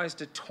enemy tries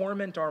to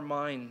torment our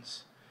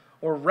minds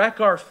or wreck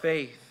our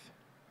faith,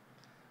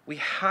 we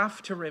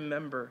have to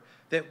remember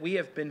that we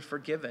have been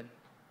forgiven.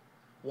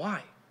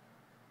 Why?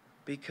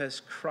 Because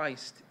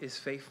Christ is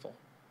faithful.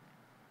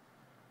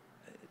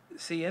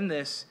 See, in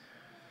this,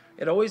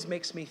 it always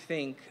makes me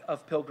think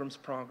of Pilgrim's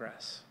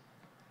Progress.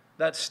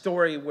 That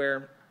story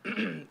where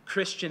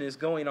Christian is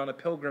going on a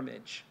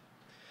pilgrimage.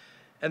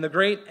 And the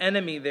great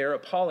enemy there,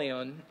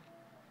 Apollyon,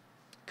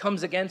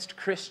 comes against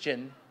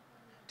Christian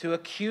to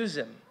accuse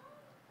him.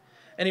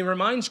 And he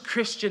reminds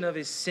Christian of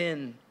his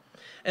sin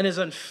and his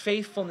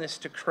unfaithfulness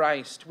to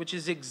Christ, which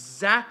is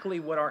exactly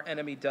what our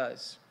enemy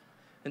does.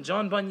 And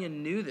John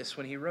Bunyan knew this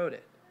when he wrote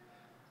it.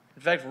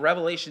 In fact,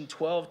 Revelation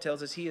 12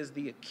 tells us he is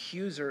the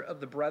accuser of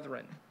the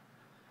brethren.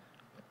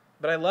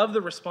 But I love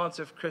the response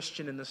of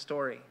Christian in the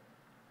story.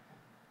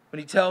 When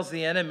he tells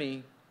the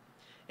enemy,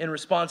 in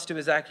response to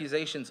his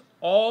accusations,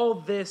 all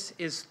this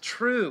is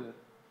true.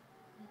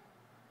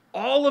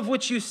 All of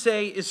which you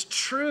say is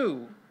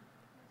true,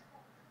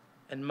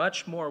 and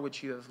much more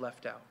which you have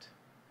left out.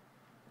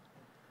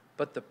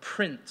 But the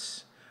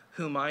Prince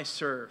whom I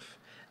serve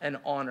and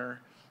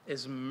honor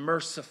is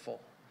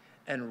merciful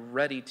and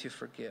ready to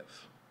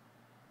forgive.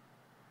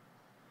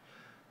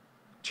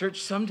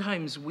 Church,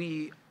 sometimes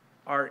we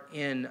are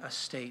in a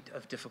state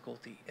of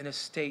difficulty, in a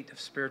state of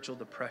spiritual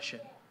depression.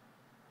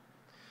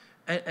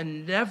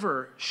 And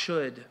never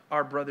should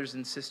our brothers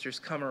and sisters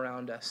come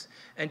around us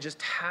and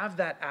just have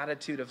that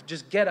attitude of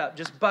just get up,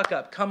 just buck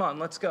up, come on,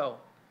 let's go.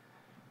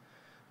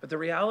 But the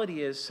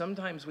reality is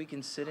sometimes we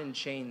can sit in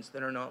chains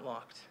that are not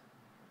locked.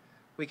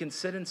 We can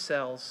sit in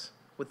cells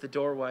with the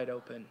door wide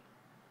open.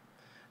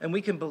 And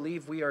we can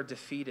believe we are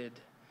defeated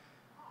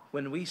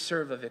when we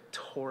serve a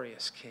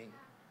victorious King.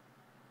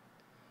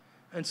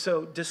 And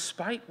so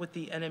despite what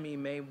the enemy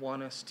may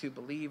want us to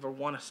believe or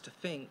want us to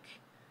think,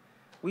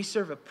 we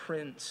serve a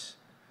Prince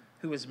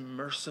who is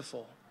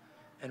merciful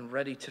and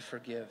ready to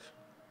forgive.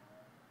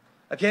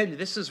 Again,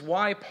 this is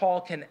why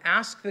Paul can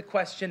ask the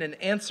question and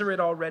answer it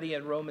already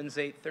in Romans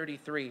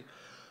 8:33.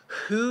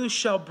 Who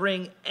shall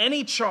bring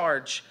any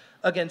charge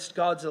against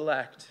God's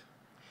elect?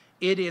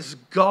 It is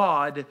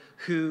God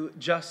who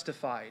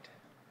justified.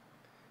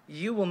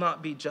 you will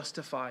not be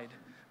justified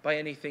by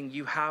anything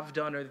you have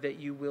done or that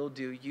you will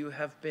do. You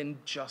have been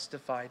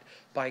justified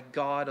by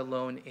God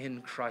alone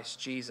in Christ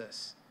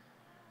Jesus.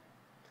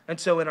 And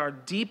so in our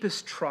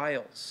deepest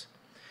trials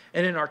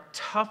and in our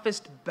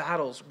toughest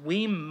battles,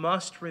 we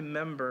must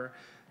remember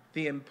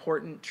the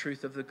important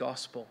truth of the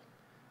gospel,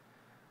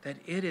 that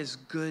it is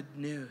good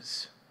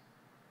news.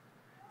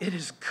 It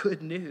is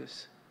good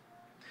news.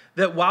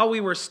 That while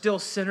we were still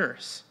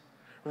sinners,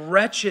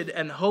 wretched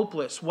and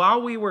hopeless,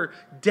 while we were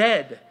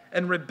dead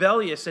and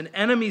rebellious and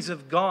enemies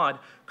of God,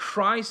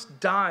 Christ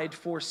died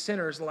for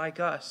sinners like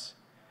us.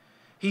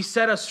 He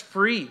set us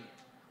free.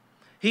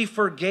 He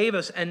forgave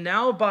us. And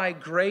now by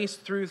grace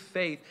through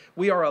faith,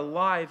 we are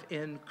alive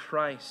in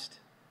Christ.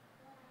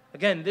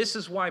 Again, this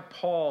is why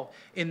Paul,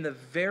 in the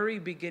very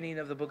beginning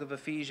of the book of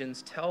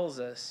Ephesians, tells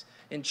us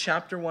in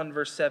chapter 1,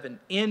 verse 7,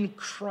 in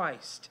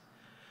Christ,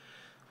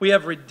 we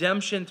have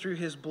redemption through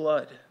his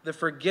blood, the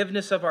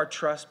forgiveness of our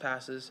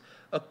trespasses,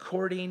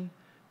 according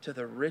to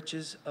the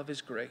riches of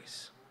his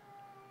grace.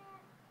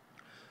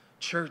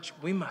 Church,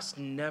 we must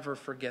never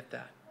forget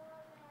that.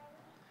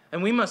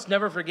 And we must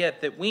never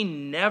forget that we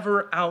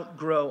never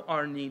outgrow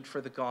our need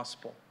for the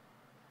gospel.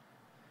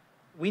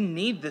 We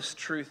need this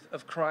truth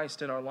of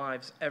Christ in our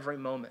lives every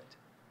moment.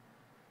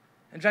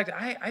 In fact,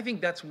 I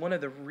think that's one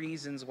of the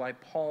reasons why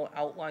Paul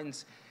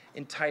outlines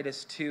in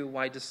Titus 2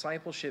 why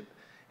discipleship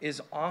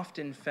is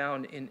often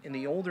found in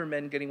the older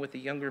men getting with the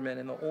younger men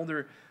and the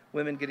older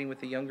women getting with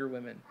the younger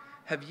women.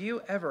 Have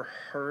you ever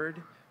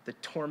heard the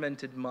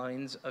tormented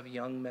minds of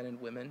young men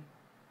and women?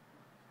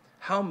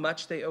 How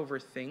much they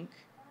overthink,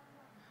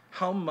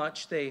 how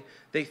much they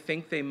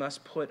think they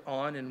must put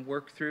on and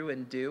work through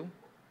and do.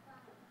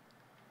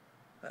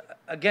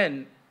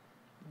 Again,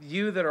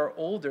 you that are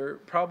older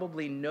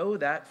probably know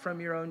that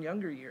from your own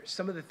younger years.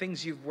 Some of the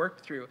things you've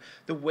worked through,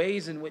 the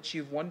ways in which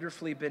you've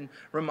wonderfully been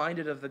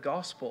reminded of the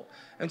gospel.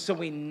 And so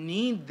we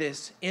need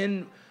this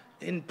in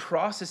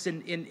process,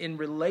 in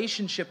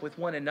relationship with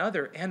one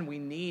another, and we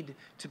need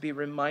to be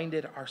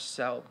reminded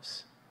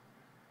ourselves.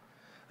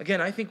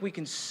 Again, I think we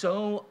can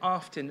so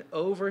often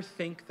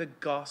overthink the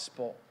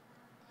gospel.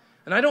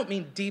 And I don't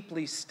mean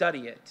deeply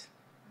study it.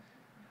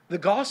 The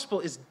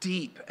gospel is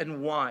deep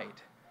and wide,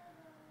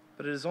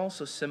 but it is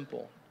also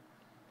simple.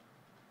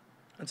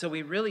 And so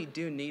we really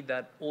do need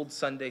that old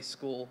Sunday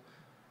school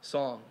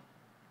song.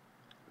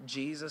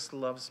 Jesus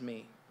loves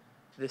me,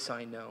 this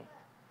I know,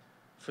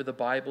 for the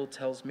Bible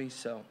tells me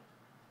so.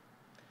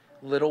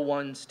 Little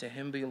ones to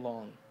him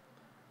belong.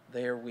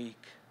 They are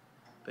weak,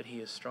 but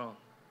he is strong.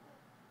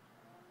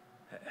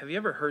 Have you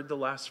ever heard the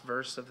last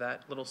verse of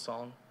that little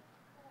song?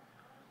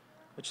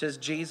 Which says,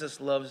 Jesus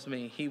loves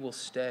me, he will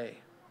stay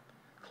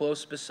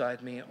close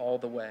beside me all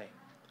the way.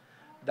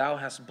 Thou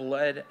hast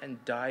bled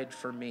and died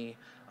for me.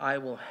 I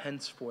will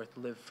henceforth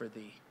live for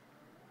thee.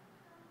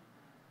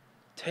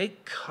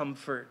 Take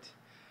comfort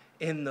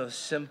in those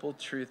simple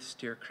truths,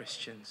 dear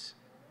Christians.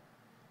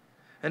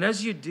 And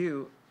as you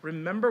do,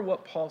 remember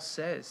what Paul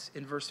says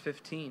in verse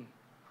 15.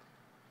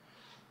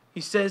 He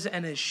says,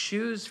 and his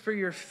shoes for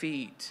your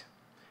feet,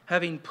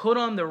 having put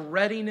on the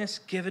readiness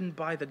given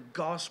by the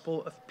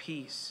gospel of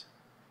peace.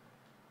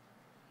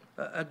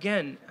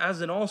 Again,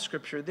 as in all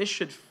Scripture, this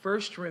should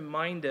first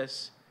remind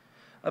us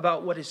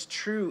about what is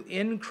true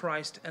in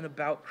Christ and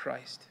about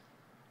Christ.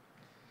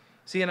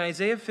 See, in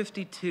Isaiah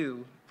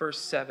 52, verse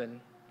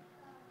 7,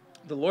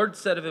 the Lord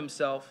said of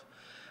himself,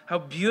 how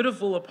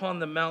beautiful upon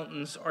the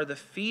mountains are the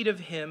feet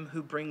of him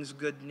who brings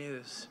good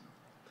news,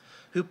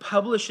 who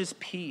publishes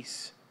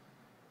peace,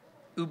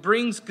 who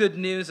brings good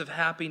news of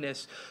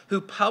happiness,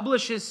 who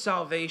publishes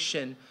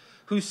salvation,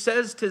 who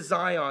says to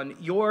Zion,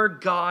 your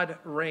God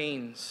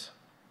reigns.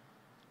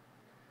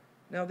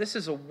 Now, this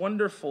is a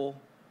wonderful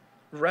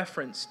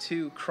reference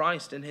to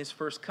Christ and his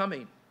first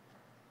coming.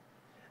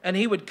 And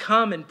he would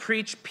come and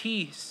preach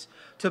peace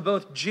to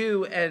both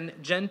Jew and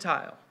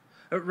Gentile.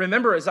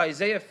 Remember, as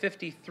Isaiah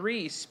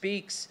 53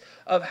 speaks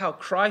of how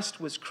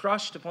Christ was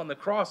crushed upon the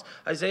cross,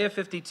 Isaiah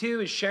 52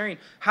 is sharing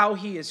how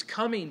he is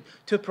coming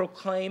to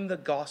proclaim the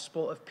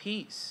gospel of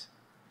peace.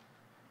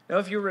 Now,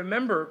 if you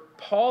remember,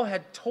 Paul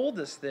had told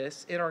us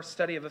this in our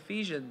study of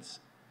Ephesians.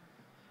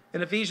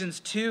 In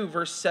Ephesians 2,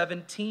 verse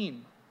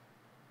 17.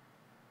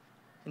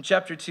 In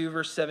chapter 2,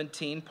 verse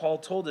 17, Paul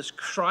told us,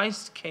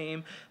 Christ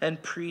came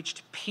and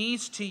preached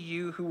peace to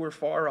you who were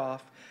far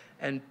off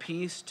and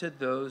peace to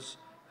those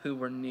who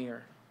were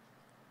near.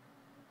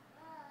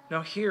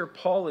 Now here,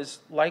 Paul is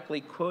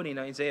likely quoting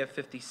Isaiah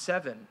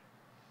 57.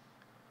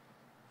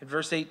 In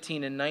verse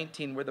 18 and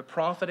 19, where the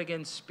prophet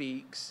again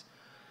speaks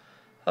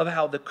of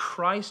how the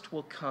Christ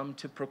will come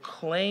to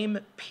proclaim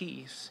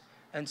peace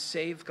and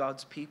save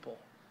God's people.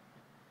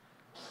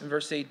 In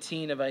verse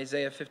 18 of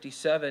Isaiah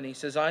 57, he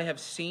says, I have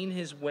seen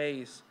his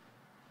ways,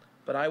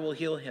 but I will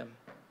heal him.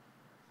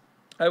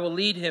 I will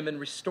lead him and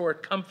restore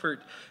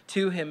comfort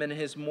to him and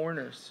his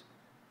mourners,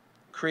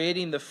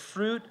 creating the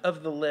fruit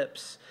of the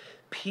lips,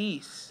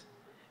 peace,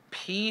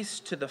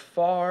 peace to the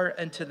far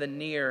and to the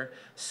near,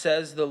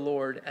 says the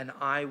Lord, and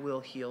I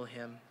will heal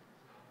him.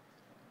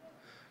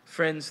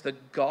 Friends, the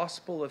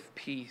gospel of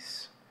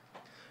peace,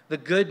 the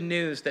good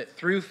news that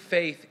through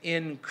faith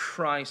in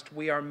Christ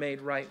we are made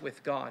right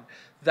with God,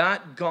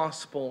 that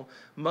gospel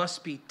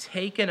must be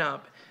taken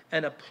up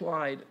and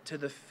applied to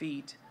the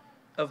feet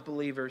of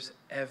believers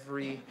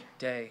every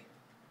day.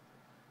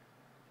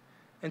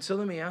 And so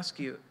let me ask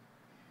you,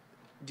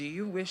 do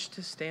you wish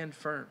to stand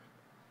firm?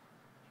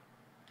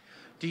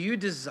 Do you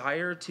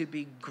desire to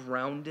be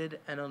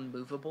grounded and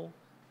unmovable?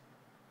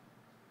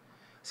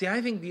 See,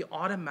 I think the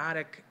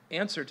automatic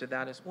answer to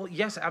that is, well,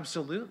 yes,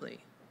 absolutely.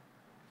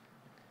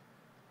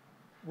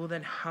 Well,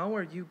 then how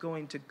are you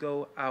going to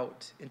go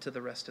out into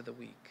the rest of the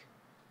week?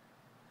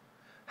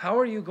 How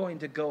are you going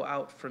to go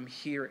out from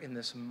here in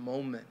this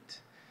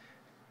moment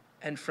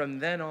and from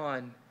then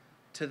on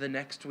to the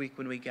next week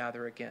when we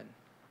gather again?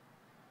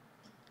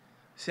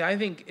 See, I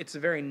think it's a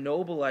very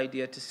noble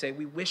idea to say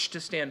we wish to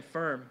stand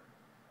firm,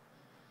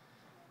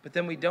 but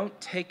then we don't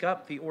take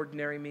up the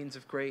ordinary means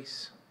of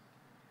grace.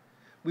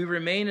 We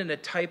remain in a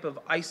type of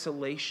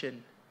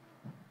isolation,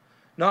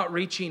 not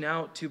reaching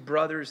out to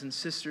brothers and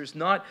sisters,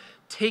 not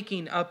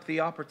taking up the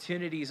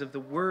opportunities of the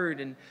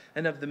word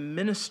and of the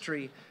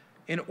ministry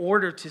in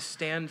order to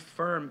stand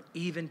firm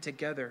even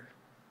together.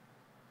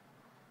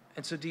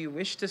 And so do you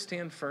wish to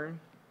stand firm?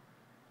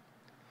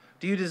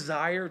 Do you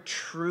desire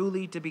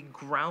truly to be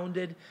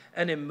grounded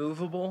and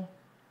immovable?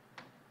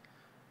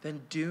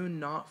 Then do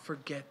not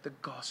forget the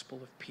gospel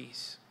of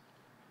peace.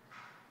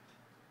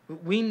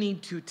 We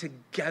need to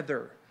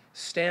together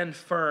stand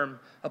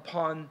firm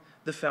upon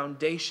the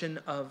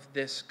foundation of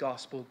this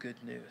gospel good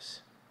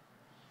news.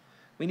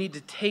 We need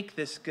to take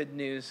this good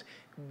news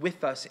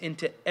with us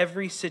into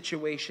every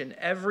situation,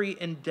 every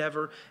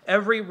endeavor,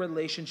 every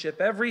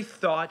relationship, every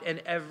thought, and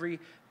every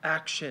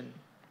action.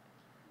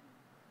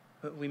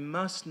 But we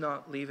must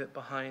not leave it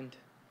behind,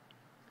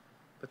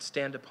 but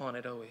stand upon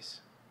it always.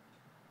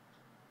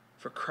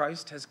 For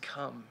Christ has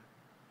come.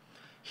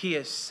 He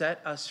has set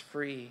us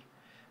free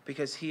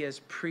because he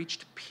has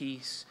preached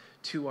peace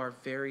to our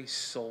very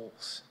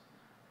souls.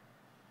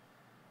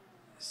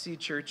 See,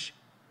 church,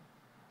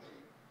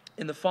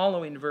 in the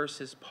following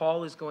verses,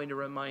 Paul is going to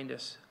remind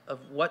us of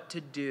what to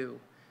do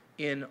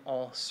in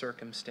all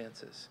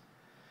circumstances.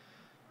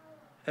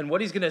 And what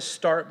he's going to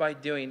start by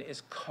doing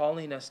is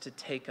calling us to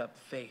take up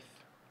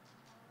faith.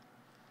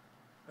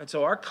 And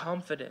so our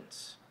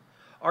confidence,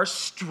 our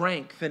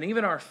strength, and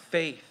even our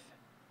faith,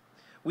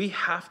 we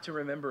have to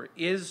remember,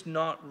 is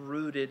not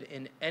rooted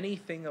in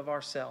anything of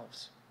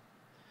ourselves.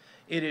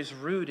 It is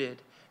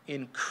rooted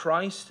in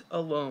Christ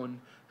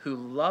alone, who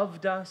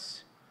loved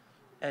us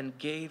and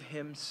gave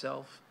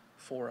himself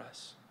for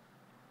us.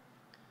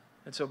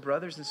 And so,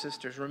 brothers and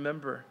sisters,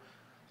 remember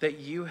that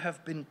you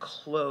have been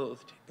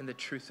clothed in the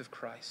truth of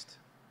Christ.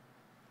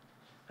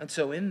 And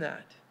so in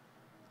that,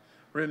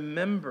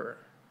 remember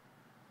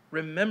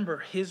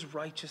his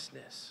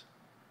righteousness.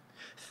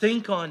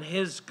 Think on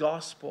his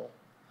gospel,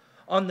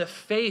 on the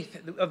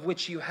faith of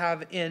which you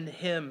have in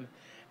him,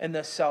 and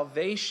the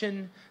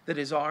salvation that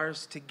is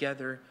ours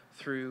together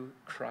through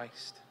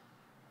Christ.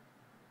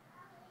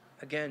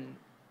 Again,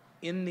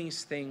 in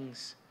these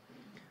things,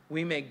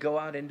 we may go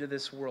out into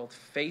this world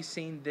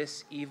facing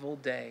this evil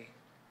day,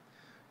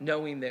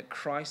 knowing that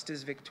Christ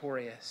is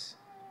victorious.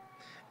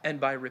 And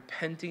by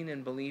repenting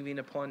and believing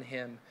upon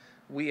him,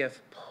 we have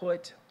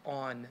put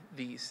on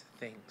these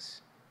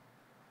things.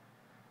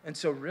 And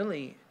so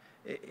really,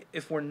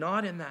 if we're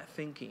not in that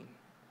thinking,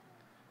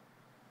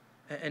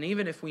 and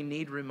even if we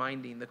need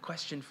reminding, the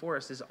question for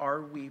us is,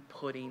 are we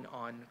putting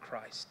on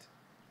Christ?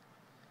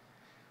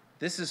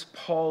 This is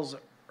Paul's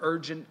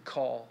urgent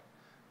call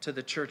to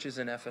the churches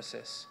in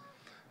Ephesus,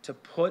 to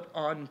put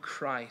on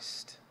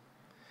Christ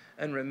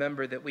and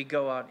remember that we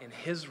go out in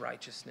his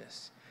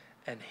righteousness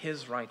and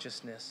his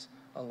righteousness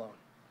alone.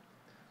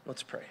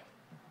 Let's pray.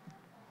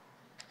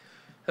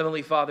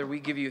 Heavenly Father, we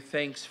give you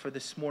thanks for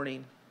this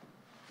morning.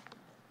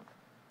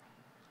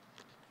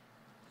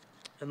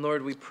 And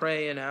Lord, we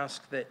pray and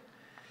ask that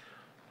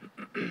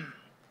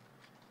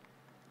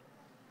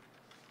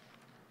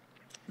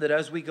that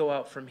as we go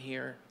out from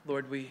here,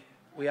 Lord, we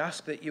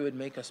ask that you would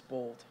make us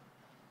bold.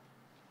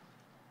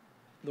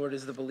 Lord,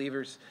 as the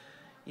believers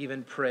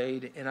even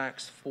prayed in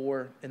Acts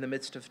 4, in the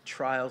midst of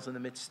trials, in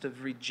the midst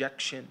of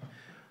rejection,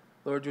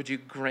 Lord, would you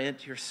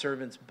grant your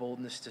servants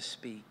boldness to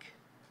speak?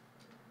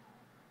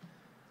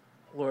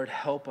 Lord,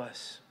 help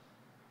us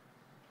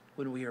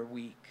when we are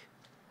weak.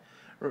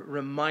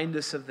 Remind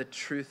us of the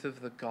truth of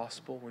the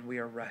gospel when we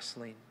are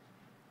wrestling.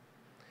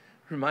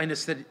 Remind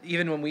us that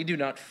even when we do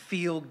not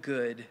feel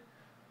good,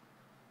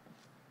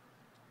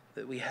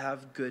 that we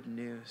have good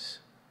news.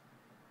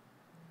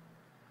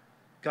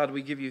 God,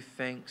 we give you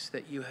thanks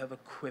that you have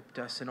equipped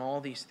us in all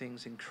these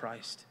things in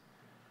Christ.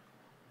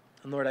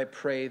 And Lord, I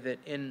pray that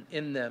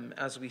in them,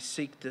 as we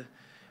seek to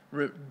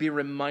be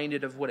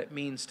reminded of what it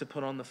means to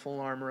put on the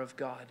full armor of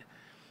God,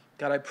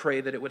 God, I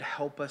pray that it would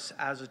help us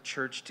as a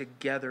church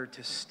together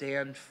to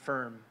stand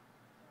firm.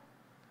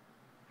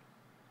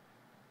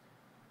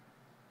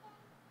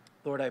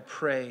 Lord, I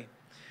pray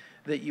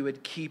that you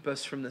would keep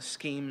us from the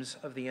schemes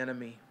of the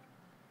enemy.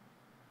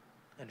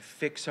 and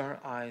fix our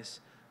eyes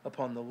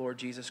upon the Lord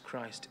Jesus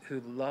Christ, who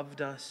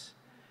loved us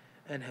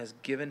and has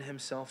given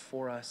himself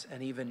for us,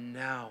 and even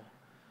now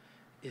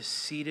is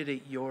seated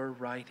at your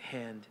right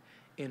hand,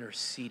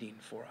 interceding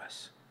for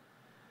us.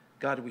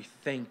 God, we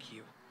thank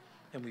you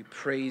and we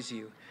praise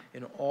you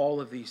in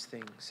all of these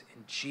things.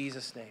 In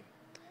Jesus' name,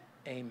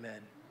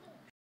 amen.